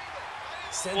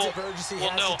 Sense of urgency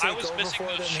has no, to take I was over missing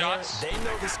for those them shots. here. They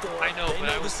know the score. I know, they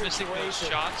but know I the was missing those situation.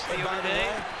 shots the And by other the day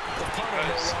way, the punter no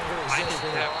because longer I exists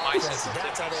didn't in have the my offense.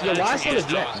 That's how sensitivity. they Yeah, last one is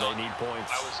I next. was They on- need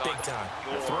points. I was on Big time.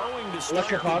 your- Throwing to start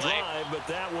Alexa, the pause. drive, but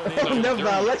that one Oh, is never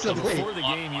mind. Alexa, wait. before the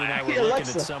game, you and I were Hey, looking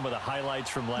Alexa. at some of the highlights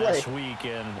from last week,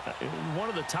 and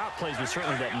one of the top plays was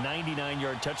certainly that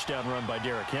 99-yard touchdown run by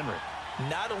Derrick Henry.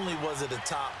 Not only was it a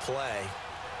top play,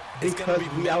 it's going to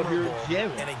Because be we out here memorable.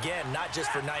 jamming. And again, not just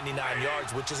for 99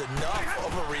 yards, which is enough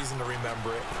of a reason to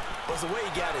remember it, was the way he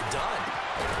got it done.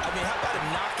 I mean, how about him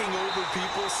knocking over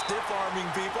people, stiff-arming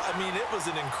people? I mean, it was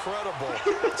an incredible,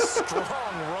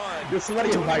 strong run. There's somebody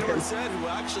Tony invite him. Dorsett, who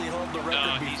actually held the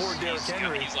record before Derrick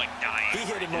Henry. he's like dying. He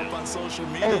hit him up on social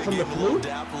media. Oh, from gave the him a little flu?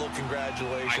 dap, a little I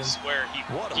congratulations. swear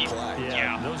What a play.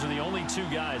 Yeah, those are the only 2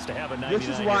 guys to have a 99-yard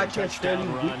This is why I can't stand touchdown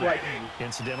you run. week like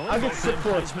Incidentally, I get both sick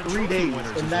for Heisman 3 Trophy days,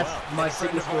 winners and as that's well. my And a friend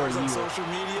sickness of for a ours on year. social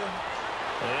media.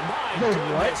 And my No,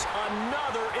 goodness,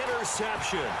 another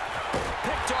interception.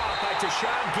 Picked off by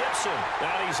Tashawn Gibson.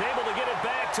 And he's able to get it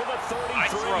back to the I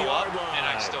throw up 33-yard line. and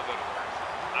I still go to work.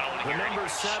 I don't want to The hear number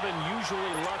anything. 7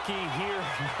 usually lucky here.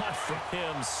 Not for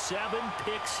him. 7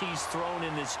 picks he's thrown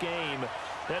in this game.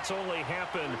 That's only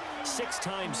happened 6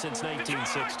 times since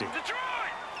 1960.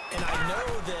 And I know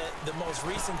that the most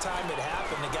recent time it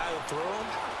happened, the guy who threw him,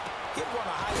 he'd won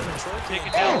a Heisman Trophy. Take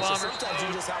it And down, so Bombers. sometimes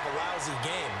you just have a lousy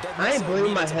game. Doesn't I ain't necessarily blaming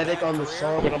mean my it's a headache bad on the career,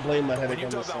 song, but I'm blaming my but when headache you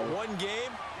on the talk about song. one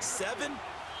game, 7,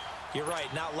 you're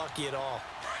right, not lucky at all.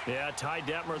 Yeah, Ty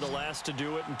Detmer, the last to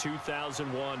do it in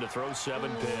 2001 to throw 7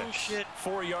 picks. Shit.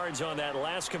 4 yards on that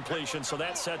last completion, so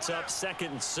that sets up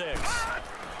 2nd and 6.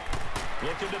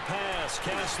 Looking to pass,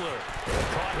 Kessler.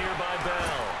 Caught here by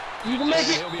Bell. You can make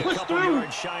He'll be it. a Push couple through.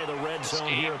 yards shy of the red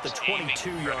zone here at the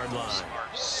 22-yard line.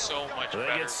 Are so much They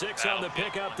better get 6 on the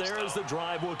pickup there as the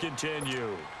drive will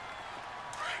continue.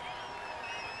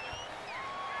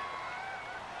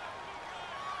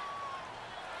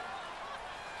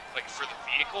 like for the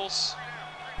vehicles.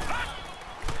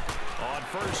 On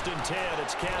 1st and 10,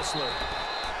 it's Kessler.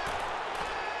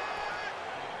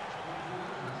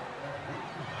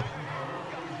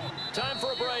 Time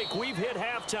for a break. We've hit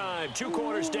halftime. 2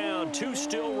 quarters down, 2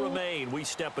 still remain. We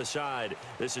step aside.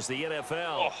 This is the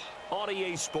NFL on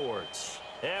EA Sports.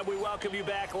 And we welcome you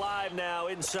back live now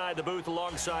inside the booth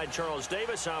alongside Charles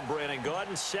Davis. I'm Brandon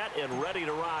Gordon, set and ready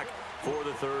to rock for the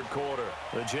 3rd quarter.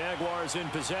 The Jaguars in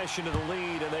possession of the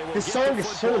lead, and they will get the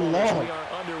football as we are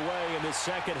underway in the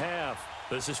 2nd half.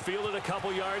 This is fielded a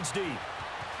couple yards deep.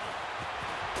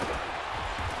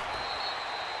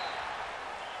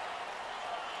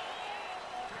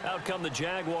 Out come the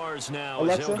Jaguars now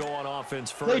as they'll go on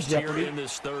offense first here in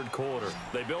this 3rd quarter.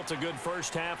 They built a good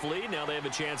first half lead. Now they have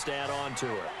a chance to add on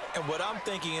to it. And what I'm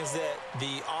thinking is that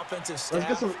the offensive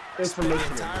staff spent the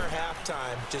entire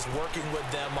halftime just working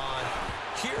with them on,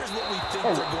 here's what we think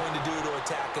they're going to do to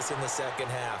attack us in the 2nd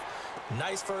half.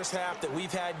 Nice first half that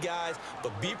we've had, guys,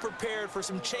 but be prepared for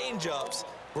some change-ups.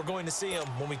 We're going to see them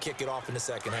when we kick it off in the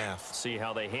 2nd half. See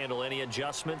how they handle any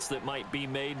adjustments that might be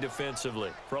made defensively.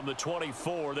 From the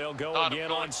 24, they'll go again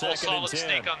on 2nd and 10.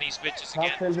 Snake on these bitches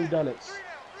again. How have done it?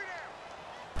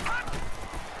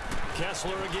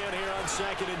 Kessler again here on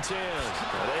 2nd and 10.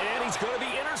 And he's going to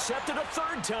be intercepted a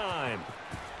 3rd time.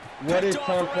 What is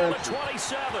Tom Clancy?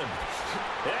 27.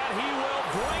 And he will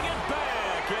bring it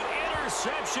back. An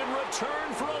interception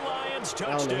return for a Lions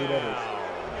touchdown.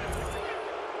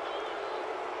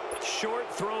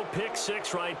 Short throw, pick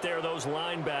 6 right there. Those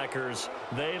linebackers,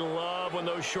 they love when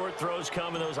those short throws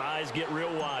come and those eyes get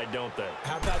real wide, don't they?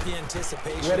 How about the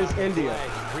anticipation? What is India?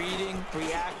 Reading,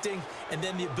 reacting, and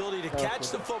then the ability to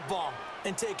catch the football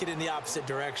and take it in the opposite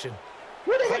direction.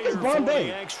 Where the heck is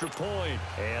Bombay? Extra point,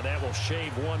 and that will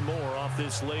shave one more off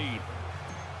this lead.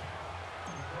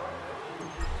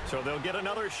 So they'll get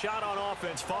another shot on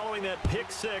offense following that pick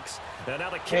 6, and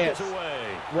now the kick is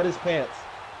away. What is pants?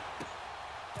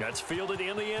 That's fielded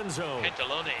in the end zone.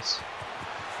 Pantalones.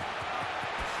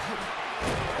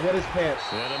 What is pants?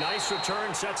 And a nice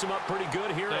return sets him up pretty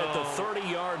good here at the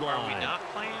 30-yard line. Are we not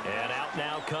playing? And out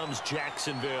now comes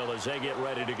Jacksonville as they get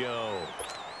ready to go.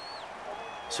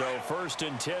 So 1st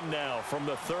and 10 now from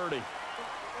the 30.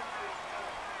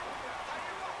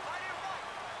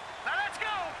 Now let's go.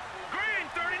 Green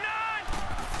 39.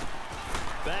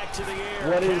 Back to the air.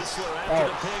 What is after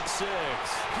the pick 6?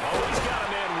 Oh, he's got a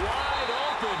man wide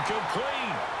open,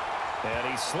 complete. And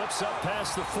he slips up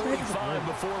past the 45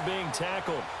 before being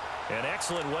tackled. An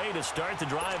excellent way to start the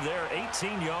drive there,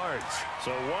 18 yards.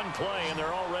 So one play, and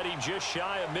they're already just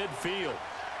shy of midfield.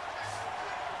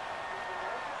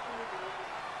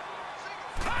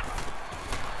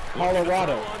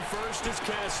 Colorado. On 1st is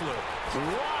Kessler.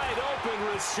 Wide open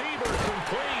receiver,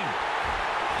 complete.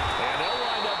 And they'll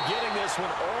wind up getting this one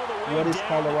all the way down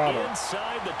Colorado?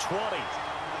 Inside the 20.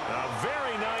 A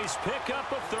very nice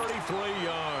pickup of 33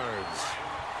 yards.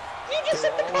 You just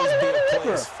hit the There'll always be a Colorado River.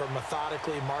 place for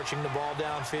methodically marching the ball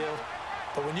downfield.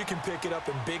 But when you can pick it up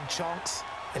in big chunks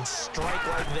and strike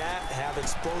like that, have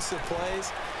explosive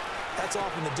plays, that's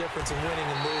often the difference in winning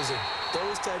and losing.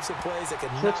 Those types of plays that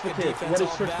can knock a defense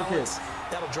off balance,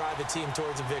 that'll drive a team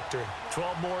towards a victory.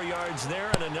 12 more yards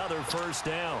there and another 1st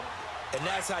down. And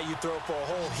that's how you throw for a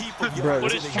whole heap of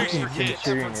yards in the game. You get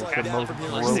efforts like that from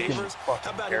your receivers.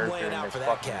 How about him laying out for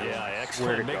that cat? Yeah,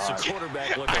 excellent. Makes a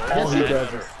quarterback look all he a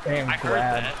does is stand,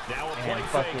 grab, Now a play and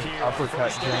fake fucking here.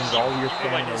 uppercut drains all your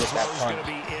stamina with that punch,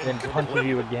 then punches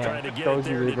you again, throws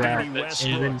you to the ground,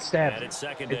 and then stabs you.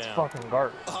 It's fucking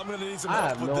garbage. I'm going to need some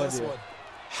help with this one.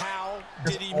 How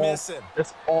did he miss him?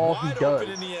 That's all he does.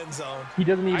 In the end zone. He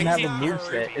doesn't even have a He's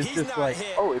moveset. It's he's just not like,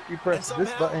 hit. oh, if you press And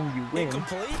this button, you win.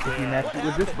 incomplete. If you match it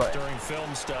with this button. During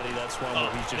film study, that's one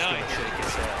where he's just going to shake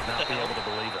his head, not be able to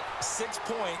believe it. 6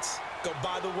 points go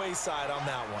by the wayside on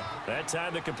that one. That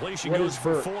time the completion goes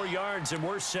for 4 yards, and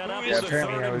we're set up with a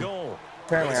 3rd and goal.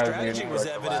 Apparently The I was strategy muted was like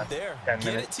the evident last there. 10 Get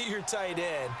it minutes. to your tight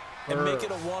end and make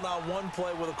it a one-on-one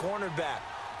play with a cornerback.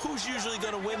 Who's usually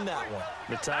going to win that one?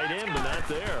 The tight end, but not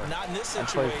there. Not in this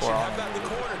situation. How about the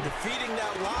corner defeating that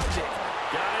logic?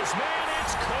 Got his man,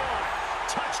 it's caught.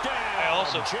 Touchdown. I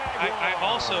too used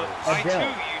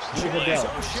to play.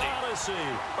 O'Shaughnessy,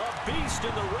 a beast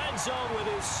in the red zone with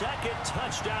his 2nd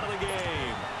touchdown of the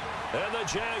game. And the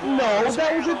Jaguars. No, that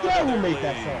was your dad who made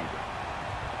that song.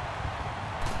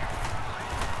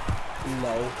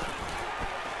 No.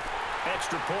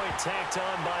 Extra point tacked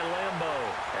on by Lambeau.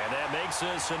 And that makes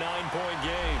this a 9-point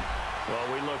game. Well,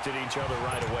 we looked at each other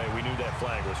right away. We knew that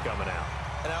flag was coming out.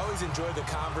 And I always enjoy the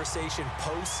conversation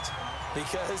post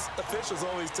because officials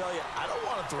always tell you, I don't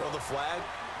want to throw the flag.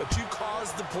 but you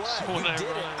caused the play. So you did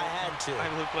it. I had to.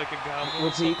 I look like a goblin.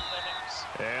 Repeat.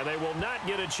 And they will not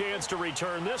get a chance to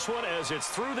return this one as it's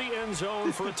through the end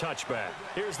zone for a touchback.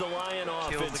 Here's the Lion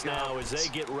offense now as they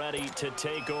get ready to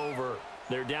take over.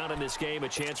 They're down in this game. A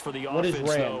chance for the offense,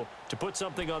 though, to put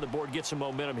something on the board, get some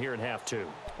momentum here in half two.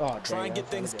 Oh, try and get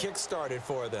things kick-started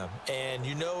for them. And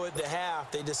you know at the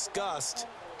half, they discussed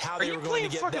how they were going to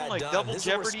get that like done. Double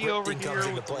Jeopardy over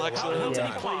here with Alexa? How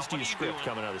many plays do you script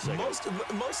coming out of the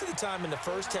second? Most of the time in the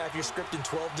first half, you're scripting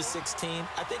 12 to 16.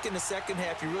 I think in the second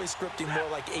half, you're really scripting more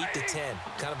like 8 to 10.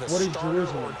 Kind of a starter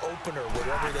or an opener,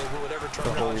 whatever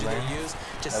terminology they use.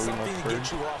 Just something to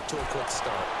get you off to a quick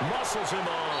start. Muscles him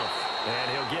off.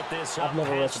 And he'll get this up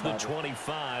past the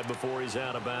 25 before he's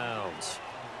out of bounds.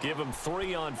 Give him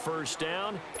 3 on first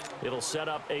down. It'll set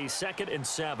up a 2nd and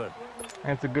 7.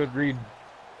 That's a good read.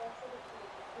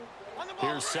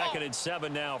 Here's 2nd and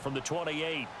 7 now from the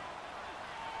 28.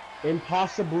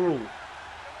 Impossible.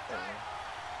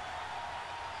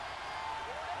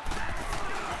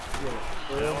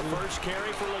 Now a first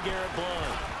carry for LeGarrette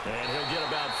Blount. And he'll get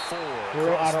about 4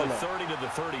 across the 30 to the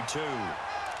 32.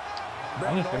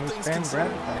 Brandon, all things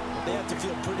considered, they have to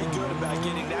feel pretty good about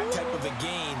getting that type of a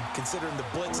gain, considering the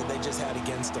blitz that they just had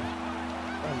against them.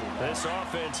 This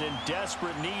offense in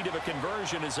desperate need of a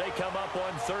conversion as they come up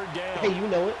on 3rd down. Hey, you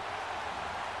know it.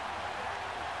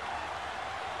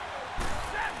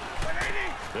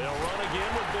 They'll run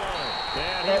again with Blount.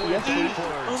 And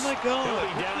oh my God! He'll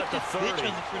be down at the 30.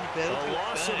 A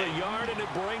loss of a yard, and it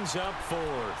brings up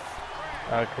 4th.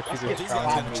 Because she's a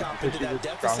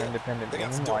strong, independent they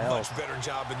got to team. do Why a else? much better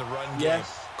job in the run game.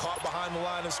 Caught behind the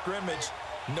line of scrimmage,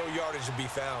 no yardage will be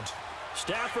found.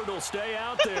 Stafford will stay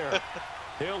out there.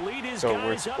 He'll lead his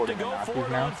guys up to go for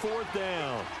it on 4th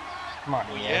down. Come on,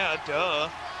 yeah, duh.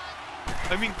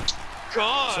 I mean,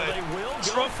 God. So they will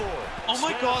Trump, go for it. Oh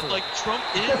my God, like Trump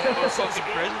is our fucking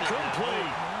president.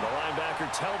 Complete. The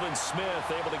linebacker Telvin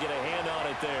Smith able to get a hand on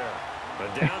it there.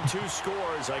 But down 2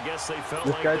 scores, I guess they felt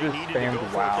like they needed to go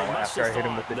for it. They must have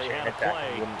thought they had a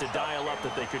play to dial up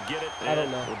that they could get it, and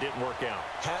it didn't work out.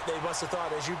 They must have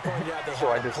thought, as you pointed out, they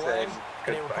had a play.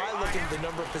 They were probably looking at the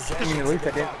number of possessions. I mean, at least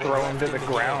I didn't throw him to the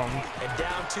ground. And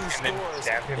down 2 scores,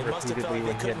 they must have felt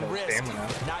they couldn't risk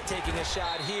not taking a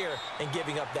shot here and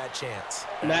giving up that chance.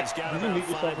 He's got about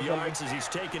 5 yards as he's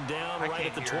taken down right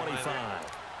at the 25.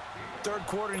 3rd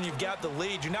quarter and you've got the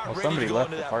lead. You're not ready to go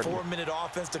into that 4-minute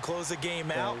offense to close the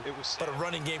game out, but a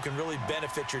running game can really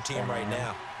benefit your team right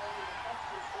now.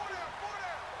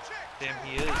 Damn,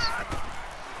 he is.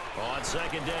 On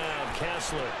 2nd down,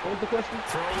 Kessler. What was the question?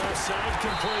 Throw left side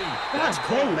complete. God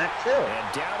dang, Matt Till.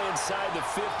 And down inside the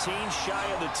 15,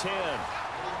 shy of the 10.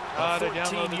 A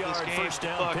 14-yard first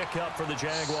down pickup for the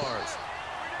Jaguars.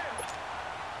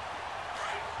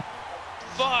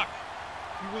 Fuck!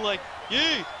 You were like,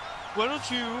 yay! Why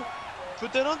don't you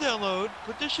put that on download,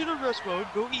 put this shit on rest mode,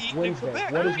 go eat, and come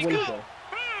back. What is There you go. Wednesday?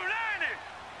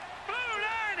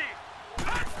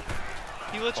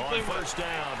 He lets you play first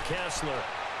down, Kessler.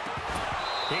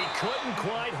 He couldn't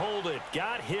quite hold it.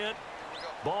 Got hit.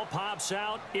 Ball pops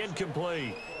out,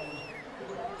 incomplete.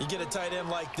 You get a tight end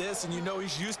like this, and you know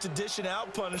he's used to dishing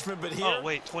out punishment, but here, oh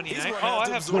wait, 29. Oh, I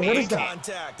have 28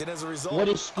 contact, and as a result,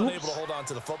 unable to hold on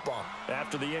to the football.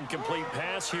 After the incomplete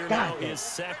pass, here now is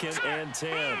 2nd and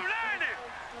 10.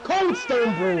 Cold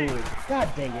Stone Brewery. God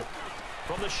dang it.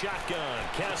 From the shotgun,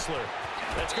 Kessler.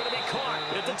 That's going to be caught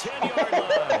at the 10-yard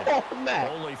line. Oh,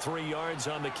 Matt. Only 3 yards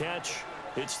on the catch.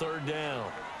 It's 3rd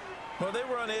down. Well, they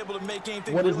were unable to make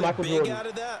anything really big out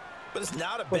of that. But it's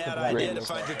not a bad idea to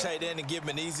find your tight end and give him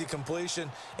an easy completion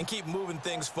and keep moving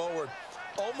things forward.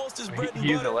 Almost as bread and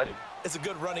butter. It's a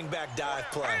good running back dive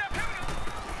play.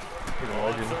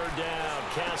 On 3rd down,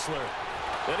 Kessler.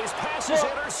 And his pass is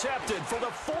intercepted for the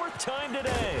 4th time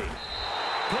today.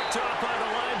 Picked off by the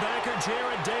linebacker,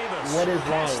 Jared Davis. What is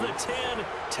wrong? Past the 10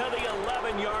 to the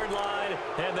 11-yard line,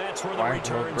 and that's where the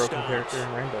return stops.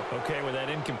 Okay, with that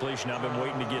incompletion, I've been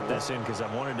waiting to get this in because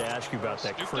I wanted to ask you about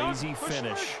that crazy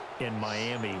finish in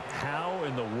Miami. How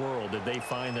in the world did they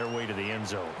find their way to the end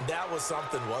zone? That was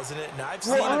something, wasn't it? And I've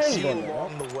seen a few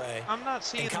along the way. I'm not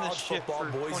seeing college football,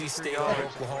 Boise State and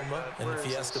Oklahoma in the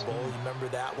Fiesta Bowl. You remember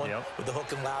that one? With the hook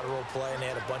and lateral play, and they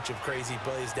had a bunch of crazy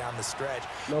plays down the stretch.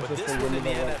 But this one in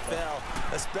the NFL,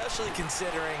 especially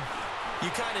considering you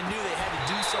kind of knew they had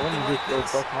to do something like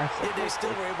this, yet they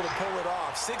still were able to pull it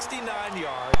off. 69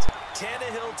 yards,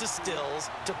 Tannehill to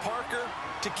Stills, to Parker,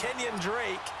 to Kenyon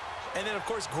Drake, and then, of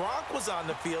course, Gronk was on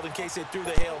the field in case they threw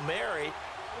the Hail Mary.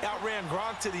 outran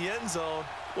Gronk to the end zone.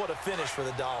 What a finish for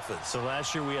the Dolphins. So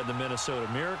last year we had the Minnesota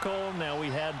Miracle. Now we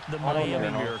had the Miami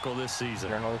Miracle this season.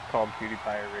 Journalist called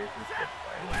PewDiePie raises.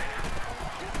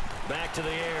 Back to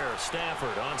the air.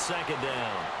 Stafford on second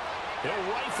down. He'll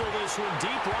rifle this one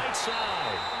deep right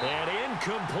side. And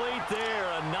incomplete there.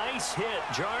 A nice hit.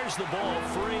 Jars the ball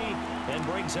free and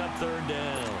brings up third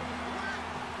down.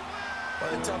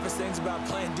 One of the toughest things about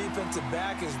playing defensive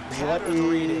back is pattern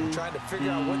reading, trying to figure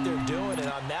out what they're doing. And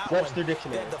on that one,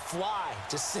 they had the fly,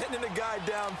 just sending a guy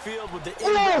downfield with the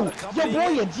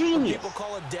people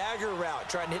call a dagger route,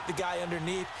 trying to hit the guy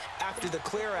underneath after the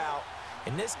clear out.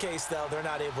 In this case, though, they're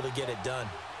not able to get it done.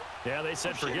 Yeah, they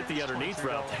said forget the underneath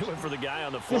route. They went for the guy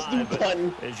on the fly, but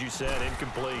as you said,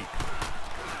 incomplete.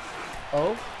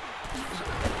 Oh.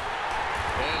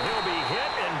 And he'll be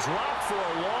hit and dropped for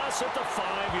a loss at the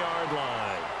 5-yard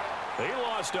line. They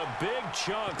lost a big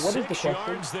chunk, 6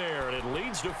 yards there, and it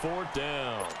leads to 4th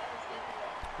down.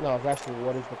 No, I was asking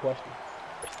what is the question.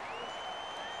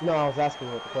 No, I was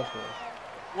asking what the question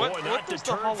was. Boy, not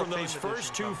deterred from those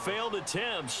first 2 failed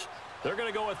attempts. They're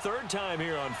going to go a 3rd time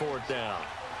here on 4th down.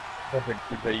 Perfect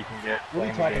that you can get. What are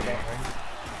you talking about?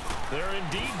 They're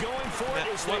indeed going for it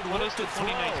as they look to throw.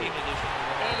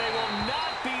 And they will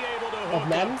not be able to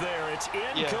hook up there. It's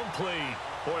incomplete.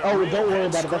 Boy, oh, don't worry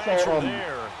about it. That's all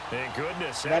there. Thank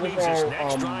goodness. That means his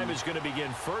next drive is going to begin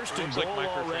 1st and goal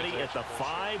already at the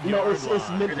 5-yard line. No, it's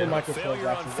meant for microtransactions. Failure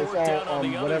on 4th down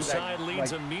on the other side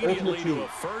leads immediately to a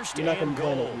 1st and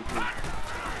goal.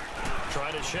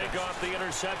 Trying to shake off the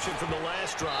interception from the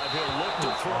last drive. He'll look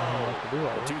to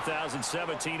throw. The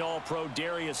 2017 All-Pro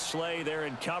Darius Slay there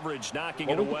in coverage, knocking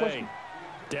it away.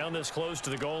 Down this close to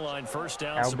the goal line, 1st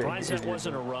down. Surprised that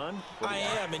wasn't a run? I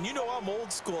am, and you know I'm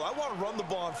old school. I want to run the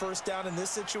ball on 1st down in this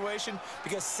situation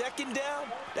because 2nd down,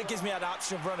 that gives me that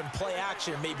option of running play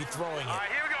action and maybe throwing it. All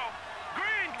right, here we go.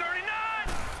 Green, 39.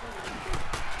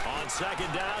 On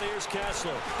 2nd down, here's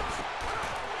Kessler.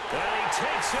 And he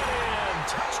takes it in.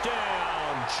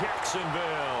 Touchdown,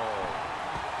 Jacksonville.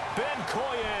 Ben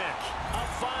Koyak, a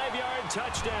 5-yard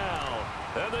touchdown.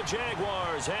 And the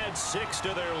Jaguars add 6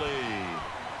 to their lead.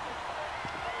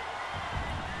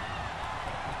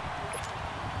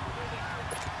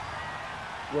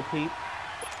 Repeat.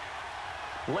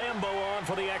 Lambo on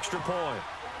for the extra point.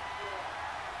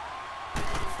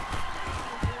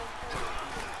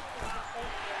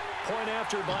 Point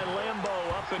after by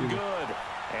Lambo, up and good.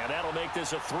 And that'll make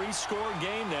this a 3-score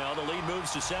game now. The lead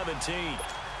moves to 17.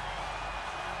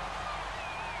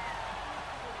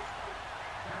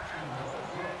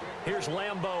 Here's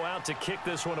Lambo out to kick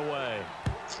this one away.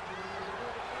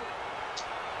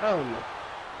 Oh, no.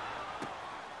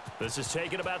 This is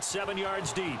taken about 7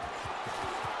 yards deep.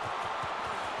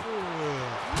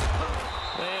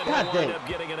 And he'll wind up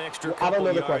getting an extra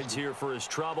couple yards here for his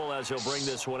trouble as he'll bring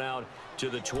this one out to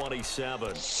the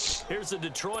 27. Here's the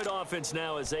Detroit offense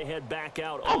now as they head back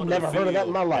out on the field. I've never heard of that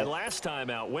in my life. And last time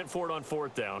out, went for it on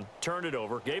 4th down, turned it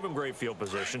over, gave him great field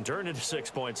position, turned into 6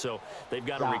 points, so they've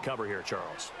got to recover here,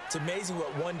 Charles. It's amazing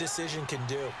what one decision can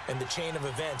do in the chain of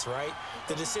events, right?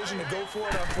 The decision to go for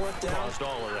it on 4th down. Caused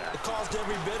all of that. It caused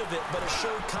every bit of it, but it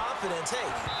showed confidence. Hey,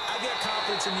 I've got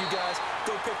confidence in you guys.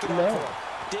 Go pick it up for them.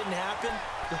 Didn't happen.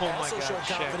 Also showed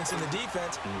confidence in the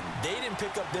defense. They didn't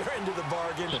pick up their end of the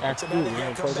bargain. So now they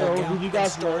got to come back out did you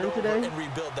guys learn today? And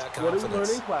rebuild that confidence. What did we learn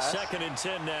in class? 2nd and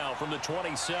 10 now from the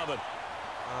 27.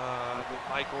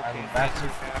 Michael can't answer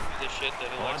half of the shit that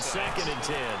Alexa On 2nd and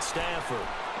 10, Stafford.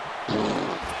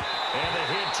 And the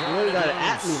hit You really got to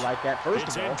at me like that, first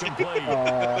it's of all. incomplete.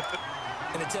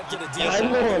 An attempt at a I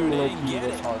decent know I'm they low-key didn't get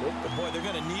it. retarded. But boy, they're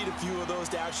going to need a few of those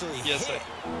to actually hit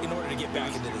in order to get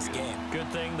back into this game. Good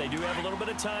thing they do have a little bit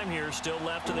of time here still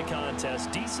left in the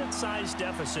contest. Decent-sized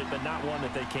deficit, but not one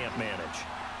that they can't manage.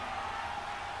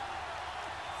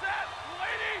 Set,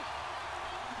 lady.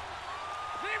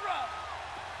 Zebra.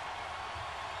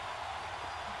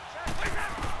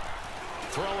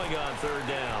 Throwing on 3rd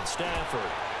down,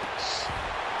 Stafford.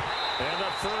 And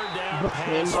the 3rd down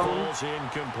pass falls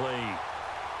incomplete.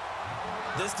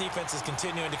 This defense is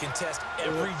continuing to contest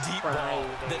every deep ball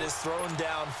that is thrown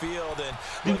downfield. And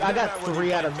Dude, I got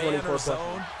 3 out of 24 questions.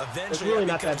 Eventually, it's really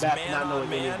not that bad not knowing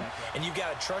man, and you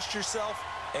got to trust yourself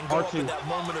and go up in that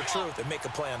moment of truth and make a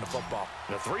play on the football.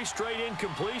 The 3 straight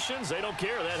incompletions, they don't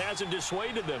care. That hasn't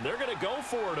dissuaded them. They're going to go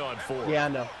for it on 4. Yeah, I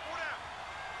know.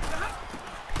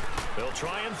 They'll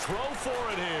try and throw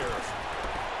for it here.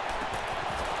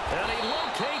 And he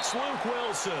locates Luke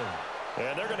Wilson.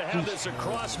 And they're going to have this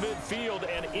across midfield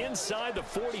and inside the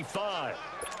 45.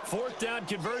 Fourth down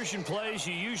conversion plays,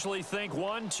 you usually think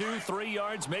 1, 2, 3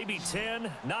 yards, maybe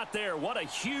 10. Not there. What a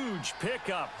huge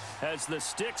pickup as the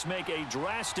Sticks make a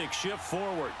drastic shift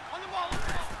forward.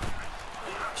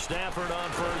 Stafford on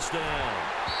first down.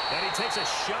 And he takes a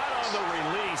shot on the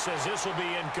release as this will be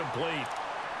incomplete.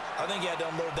 I think he had to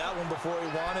unload that one before he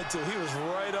wanted to. He was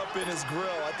right up in his grill.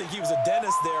 I think he was a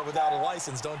dentist there without a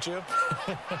license, don't you?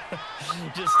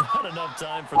 Just not enough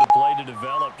time for the play to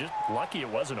develop. Just lucky it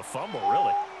wasn't a fumble,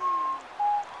 really.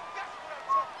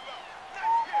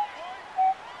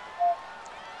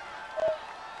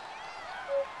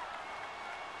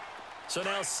 So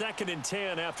now 2nd and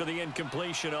 10 after the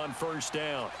incompletion on first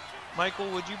down. Michael,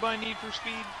 would you buy Need for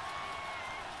Speed?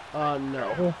 No.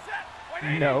 No.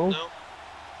 No.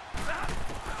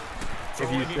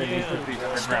 If you said you could be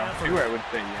round 2, I would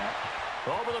say yeah.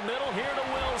 Over the middle here to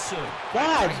Wilson.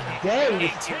 God dang. He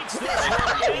takes this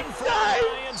one in for the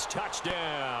Lions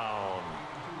touchdown.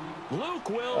 Luke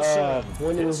Wilson,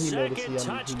 his second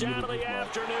touchdown of the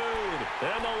afternoon.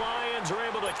 And the Lions are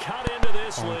able to cut into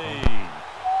this lead.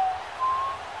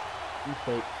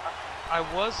 I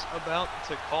was about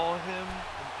to call him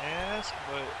and ask,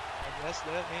 but I guess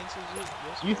that answers it.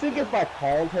 Yes, You think if I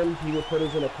called him, he would put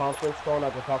us in a conference call and I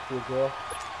could talk to his girl?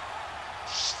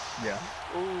 Yeah.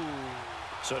 Ooh.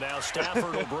 So now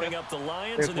Stafford will bring up the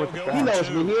Lions and they'll go He knows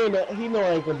for 2. me. He know I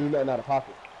ain't gonna do nothing out of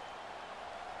pocket.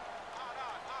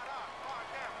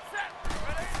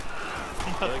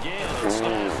 Again, it's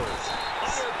Stafford.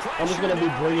 I'm just gonna be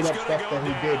bringing up stuff that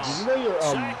he did. Did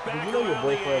you know your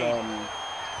boyfriend?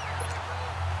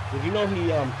 Did you know he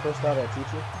cursed out a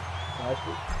teacher in high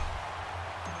school?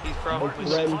 He's probably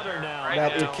somewhere right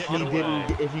that now.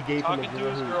 if he gave him a Talking to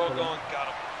his girl, going,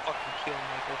 gotta fucking kill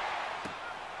Michael.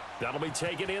 That'll be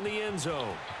taken in the end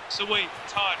zone. So wait,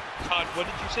 Todd, what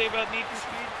did you say about Need for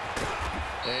Speed?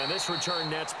 And this return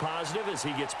net's positive as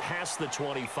he gets past the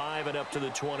 25 and up to the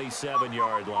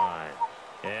 27-yard line.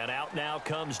 And out now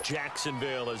comes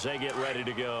Jacksonville as they get ready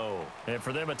to go. And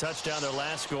for them, a touchdown their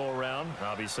last go-around.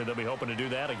 Obviously, they'll be hoping to do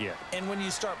that again. And when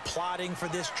you start plotting for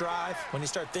this drive, when you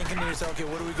start thinking to yourself, okay,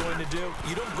 what are we going to do?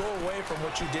 You don't go away from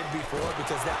what you did before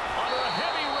because that... Under a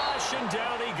heavy rush, and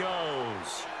down he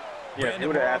goes. Yeah, you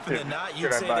would have than not,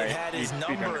 you'd say they had his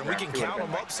number, and we can count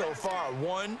them up so far.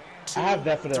 1, 2, I have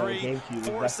that for the 3, GameCube.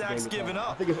 4 sacks given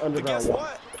up. I think it's But Underground guess 1.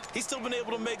 what? He's still been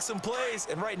able to make some plays,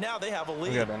 and right now they have a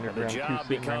lead. The job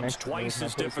becomes twice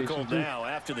as difficult now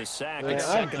after the sack. It's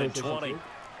 2nd and 20.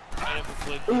 I never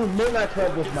played. Ooh, Midnight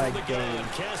Club was my The game. gun,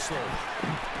 Kessler.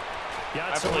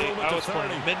 Got I some room at the was 30.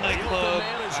 playing Midnight The Club.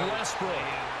 man is I was Westbrook.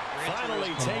 playing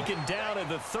Finally taken down at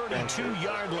the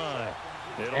 32-yard line.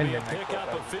 It'll be a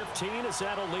pickup of 15 as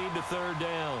that'll lead to 3rd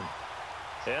down.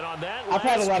 And on that I've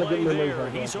had a last lot of play good memories there,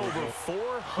 on he's that. over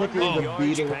Quickly 400 the yards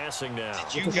beating. passing now.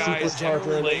 Did you It's a guys ever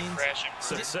supercharger. play Crash and Burn?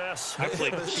 Success. I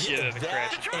played the shit out of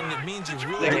Crash and Burn. And it means you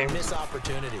really miss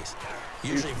opportunities.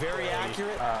 Usually very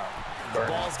accurate. The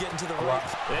ball's getting to the right.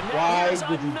 And now Why here's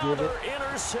did you give another it?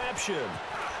 interception.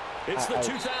 It's the I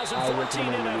 2014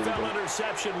 recommend you NFL do it.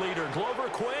 interception leader, Glover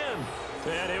Quinn.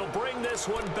 And he'll bring this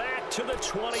one back to the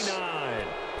 29.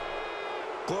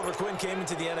 Glover Quinn came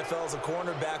into the NFL as a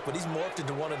cornerback, but he's morphed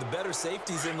into one of the better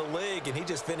safeties in the league, and he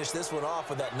just finished this one off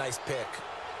with that nice pick.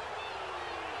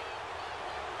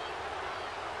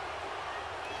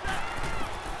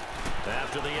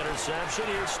 After the interception,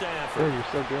 here's Stafford. Oh, you're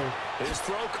so good. His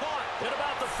throw caught at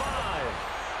about the 5.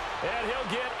 And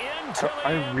he'll get into the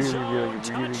I end really, zone. really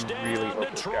Touchdown, hope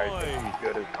this guy's Detroit. as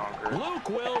good as Conquer. Luke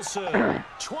Wilson,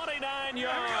 29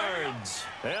 yards.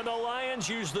 And the Lions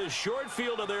use the short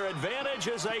field to their advantage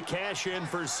as they cash in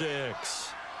for 6.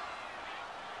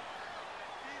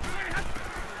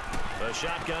 A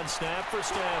shotgun snap for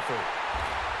Stafford.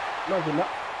 No, good enough.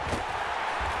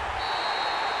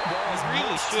 Well, as really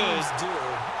most should. teams do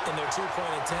in their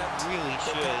two-point attempt, Really they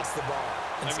should. pass the ball.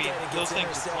 I Instead, mean, it those gets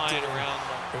things are flying intercepted. around.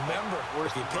 Remember, Worse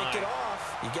if you than pick it mine. off,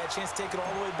 you get a chance to take it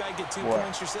all the way back, get 2 What?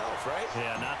 points yourself, right?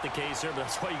 Yeah, not the case there, but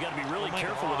that's why you got to be really Oh my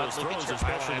careful with God, those look at throws, your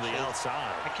especially to the eyelashes.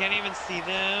 outside. I can't even see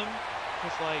them.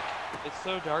 It's like, it's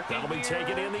so dark in That'll be here.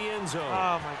 taken in the end zone.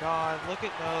 Oh my God, look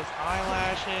at those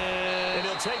eyelashes. And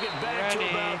he'll take it back to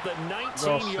Ready. about the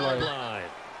 19-yard line.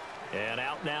 And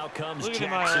out now comes Look at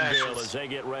my Jacksonville eyelashes. as they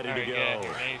get ready All to right, go. yeah,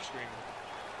 here, mainstream.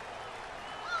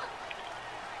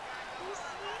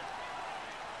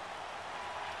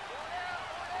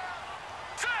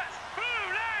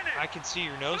 I can see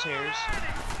your nose hairs.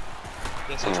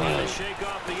 Yes, I Trying can. to shake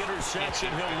off the interception.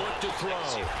 He'll look to throw.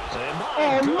 And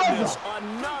Oh, my goodness,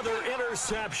 another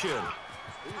interception.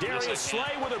 Darius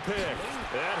Slay with a pick.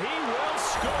 And he will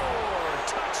score.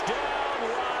 Touchdown,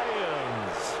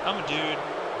 Lions. I'm a dude.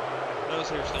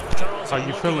 How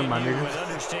you feeling, my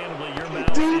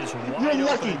nigga? Dude, you're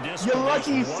lucky. You're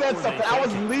lucky he said something. I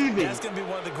was leaving. That's going to be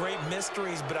one of the great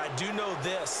mysteries, but I do know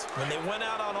this. When they went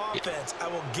out on offense, I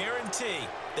will guarantee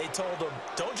they told them,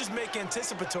 don't just make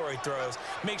anticipatory throws.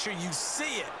 Make sure you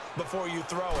see it before you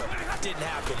throw it. Didn't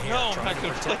happen here. No, trying to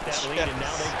protect that lead, and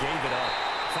now they gave it up.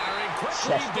 Firing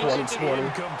quickly,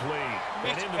 incomplete.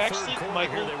 And in the third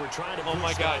quarter here, they were trying to oh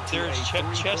my God, there's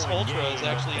Chess Ultra is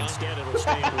actually on. Instead, it'll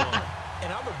stay one.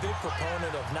 And I'm a big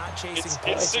proponent of not chasing it's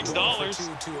points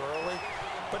 $6 too early.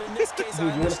 But in this case,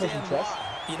 I understand why.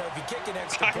 You know, if you kick an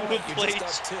extra point, you're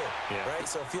just up 2, right?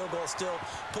 So a field goal still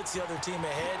puts the other team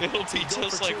ahead. It'll be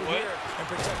just like what? And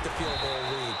protect the field goal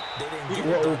lead. They didn't get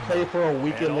it. We'll play for a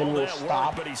week and then we'll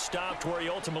stop. But he stopped where he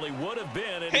ultimately would have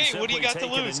been. And hey, what do you got to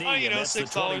lose? Oh, you know,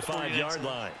 $6 25-yard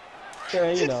line.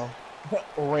 Yeah, you know,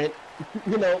 rent,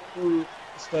 you know,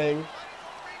 staying.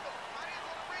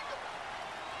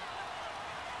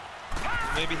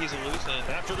 Maybe he's a loose end.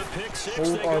 After the pick six,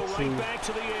 they go right back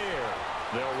to the air.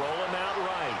 They'll roll him out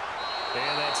right.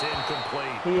 And that's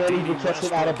incomplete. He ain't even catch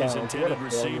it out of bounds. Intended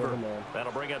receiver.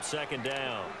 That'll bring up second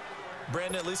down.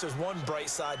 Brandon, at least there's one bright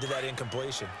side to that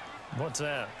incompletion. What's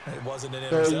that? It wasn't an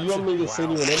interception. So you want me to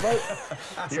send you an invite?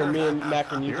 For me and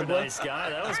Mac and you You're a nice guy.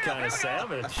 That was kind of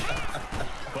savage.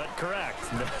 But correct.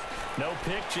 No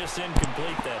pick, just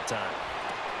incomplete that time.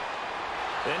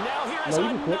 And now here's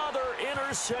another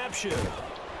interception.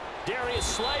 Darius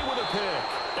Slay with a pick.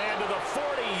 And to the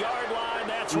 40-yard line,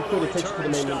 that's where the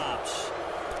return stops.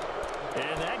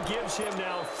 And that gives him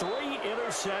now 3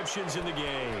 interceptions in the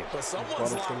game. But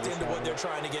someone's locked into what they're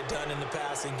trying to get done in the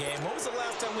passing game. When was the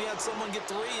last time we had someone get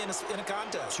 3 in a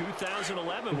contest?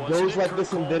 2011. Goes like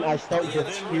this, and then I start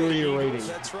deteriorating.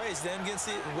 That's right. Then against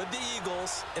with the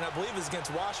Eagles, and I believe it's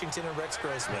against Washington and Rex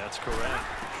Grossman. That's correct.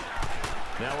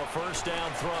 Now a first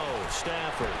down throw.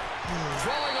 Stafford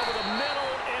throwing over the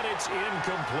middle, and it's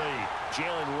incomplete.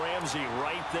 Jalen Ramsey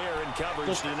right there in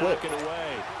coverage to knock it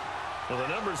away. Well,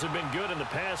 the numbers have been good in the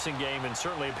passing game, and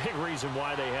certainly a big reason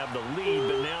why they have the lead.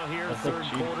 But now here, third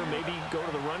quarter, maybe go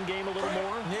to the run game a little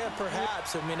more? Yeah,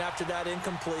 perhaps. I mean, after that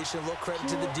incompletion, a little credit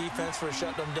to the defense for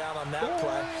shutting them down on that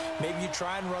play. Maybe you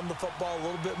try and run the football a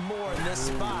little bit more in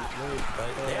this spot. But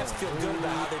they have to feel good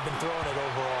about how they've been throwing it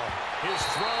overall. His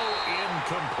throw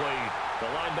incomplete. The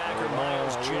linebacker,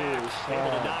 Miles Jack,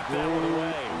 able to knock that one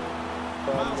away.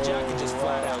 Miles Jack can just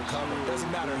flat out cover. It doesn't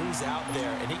matter who's out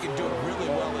there, and he can do it really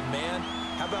well in man.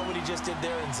 How about what he just did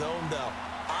there in zone, though?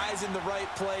 Eyes in the right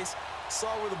place,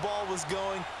 saw where the ball was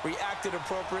going, reacted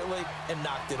appropriately, and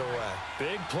knocked it away.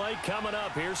 Big play coming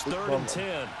up. Here's 3rd and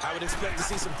 10. I would expect to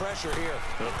see some pressure here.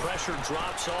 The pressure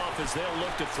drops off as they'll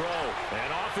look to throw. And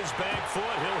off his back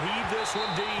foot, he'll heave this one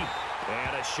deep.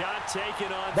 And a shot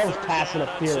taken on that was third pass down,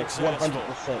 interference,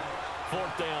 100%.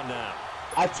 4th down now.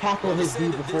 I tackled his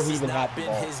dude before he even had the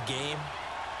ball. His game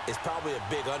is probably a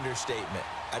big understatement.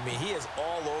 I mean, he is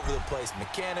all over the place.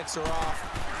 Mechanics are off,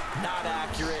 not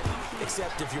accurate,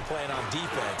 except if you're playing on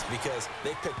defense, because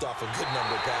they picked off a good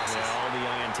number of passes. Yeah, all the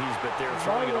INTs, but they're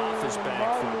throwing it off his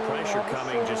back from the pressure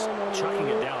coming, just chucking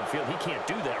it downfield. He can't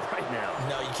do that right now.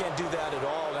 No, you can't do that at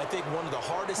all. And I think one of the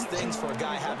hardest things for a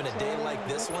guy having a day like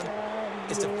this one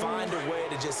is to find a way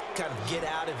to just kind of get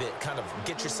out of it, kind of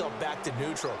get yourself back to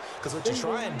neutral. Because what you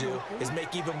try and do is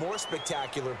make even more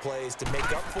spectacular plays to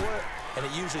make up for it, and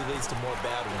it usually leads to more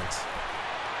bad ones.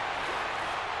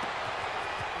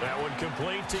 That one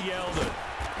complete to Yeldon.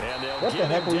 And they'll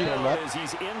get him down as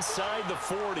he's inside the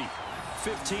 40.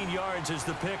 15 yards is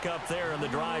the pickup there, and the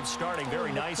drive starting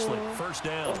very nicely. First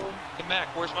down. Hey, Mac,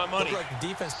 where's my money? Looked like the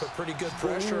defense put pretty good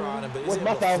pressure on him, but he's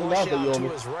able to flush out to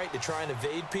his right to try and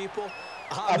evade people.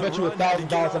 I bet you $1,000 I'm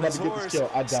about to get this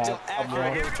kill. I died. Still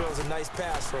accurate. Throws a nice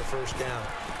pass for a first down.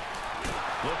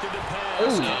 Looking to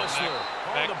pass.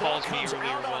 Mac calls me comes earlier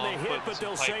out on the hit, but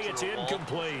they'll say it's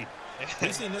incomplete.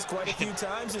 We've seen this quite a few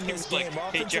times in this game.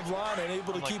 Offensive line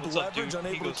unable to keep leverage,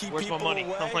 unable to keep people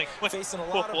away, facing a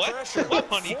lot of pressure.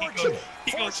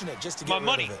 Fortunate just to get rid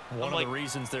of it. One of the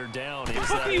reasons they're down is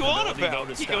that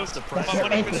ability to stop the pressure.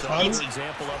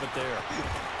 Example of it there.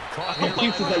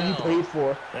 Pieces that you paid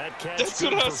for. That's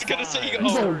what I was gonna say.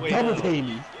 Oh, double pay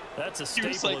me. That's a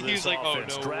staple of this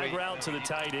offense. Drag route to the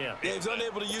tight end. Yeah, he's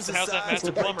unable to use his size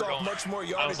to break off much more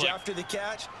yardage after the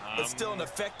catch. It's still an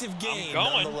effective game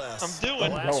nonetheless. I'm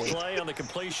doing. The last play on the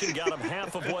completion got him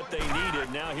half of what they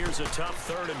needed. Now here's a tough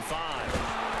 3rd and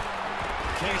 5.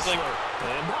 He's like,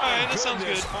 alright, that sounds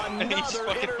good.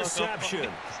 Another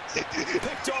interception.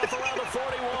 Picked off around the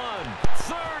 41.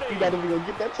 You gotta be gonna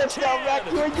get that touchdown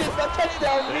back. You ain't getting that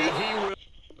touchdown, me.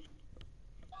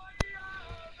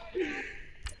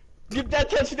 Get that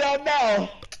touchdown now.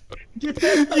 Get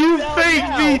that touchdown You fake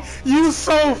now. me. You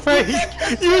so fake.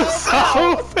 You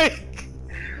so fake.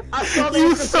 I saw that.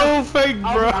 You so fake,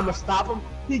 bro. I'm gonna stop him.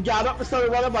 He got up and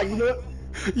started running. I'm like, you know what?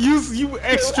 You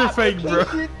extra fake, bro.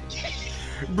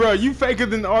 Bro, you faker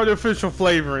than artificial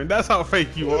flavoring. That's how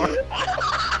fake you are.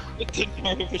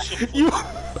 You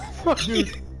fucking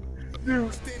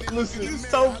dude. Listen, you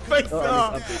so fake.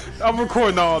 I'm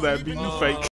recording all that, B. You fake.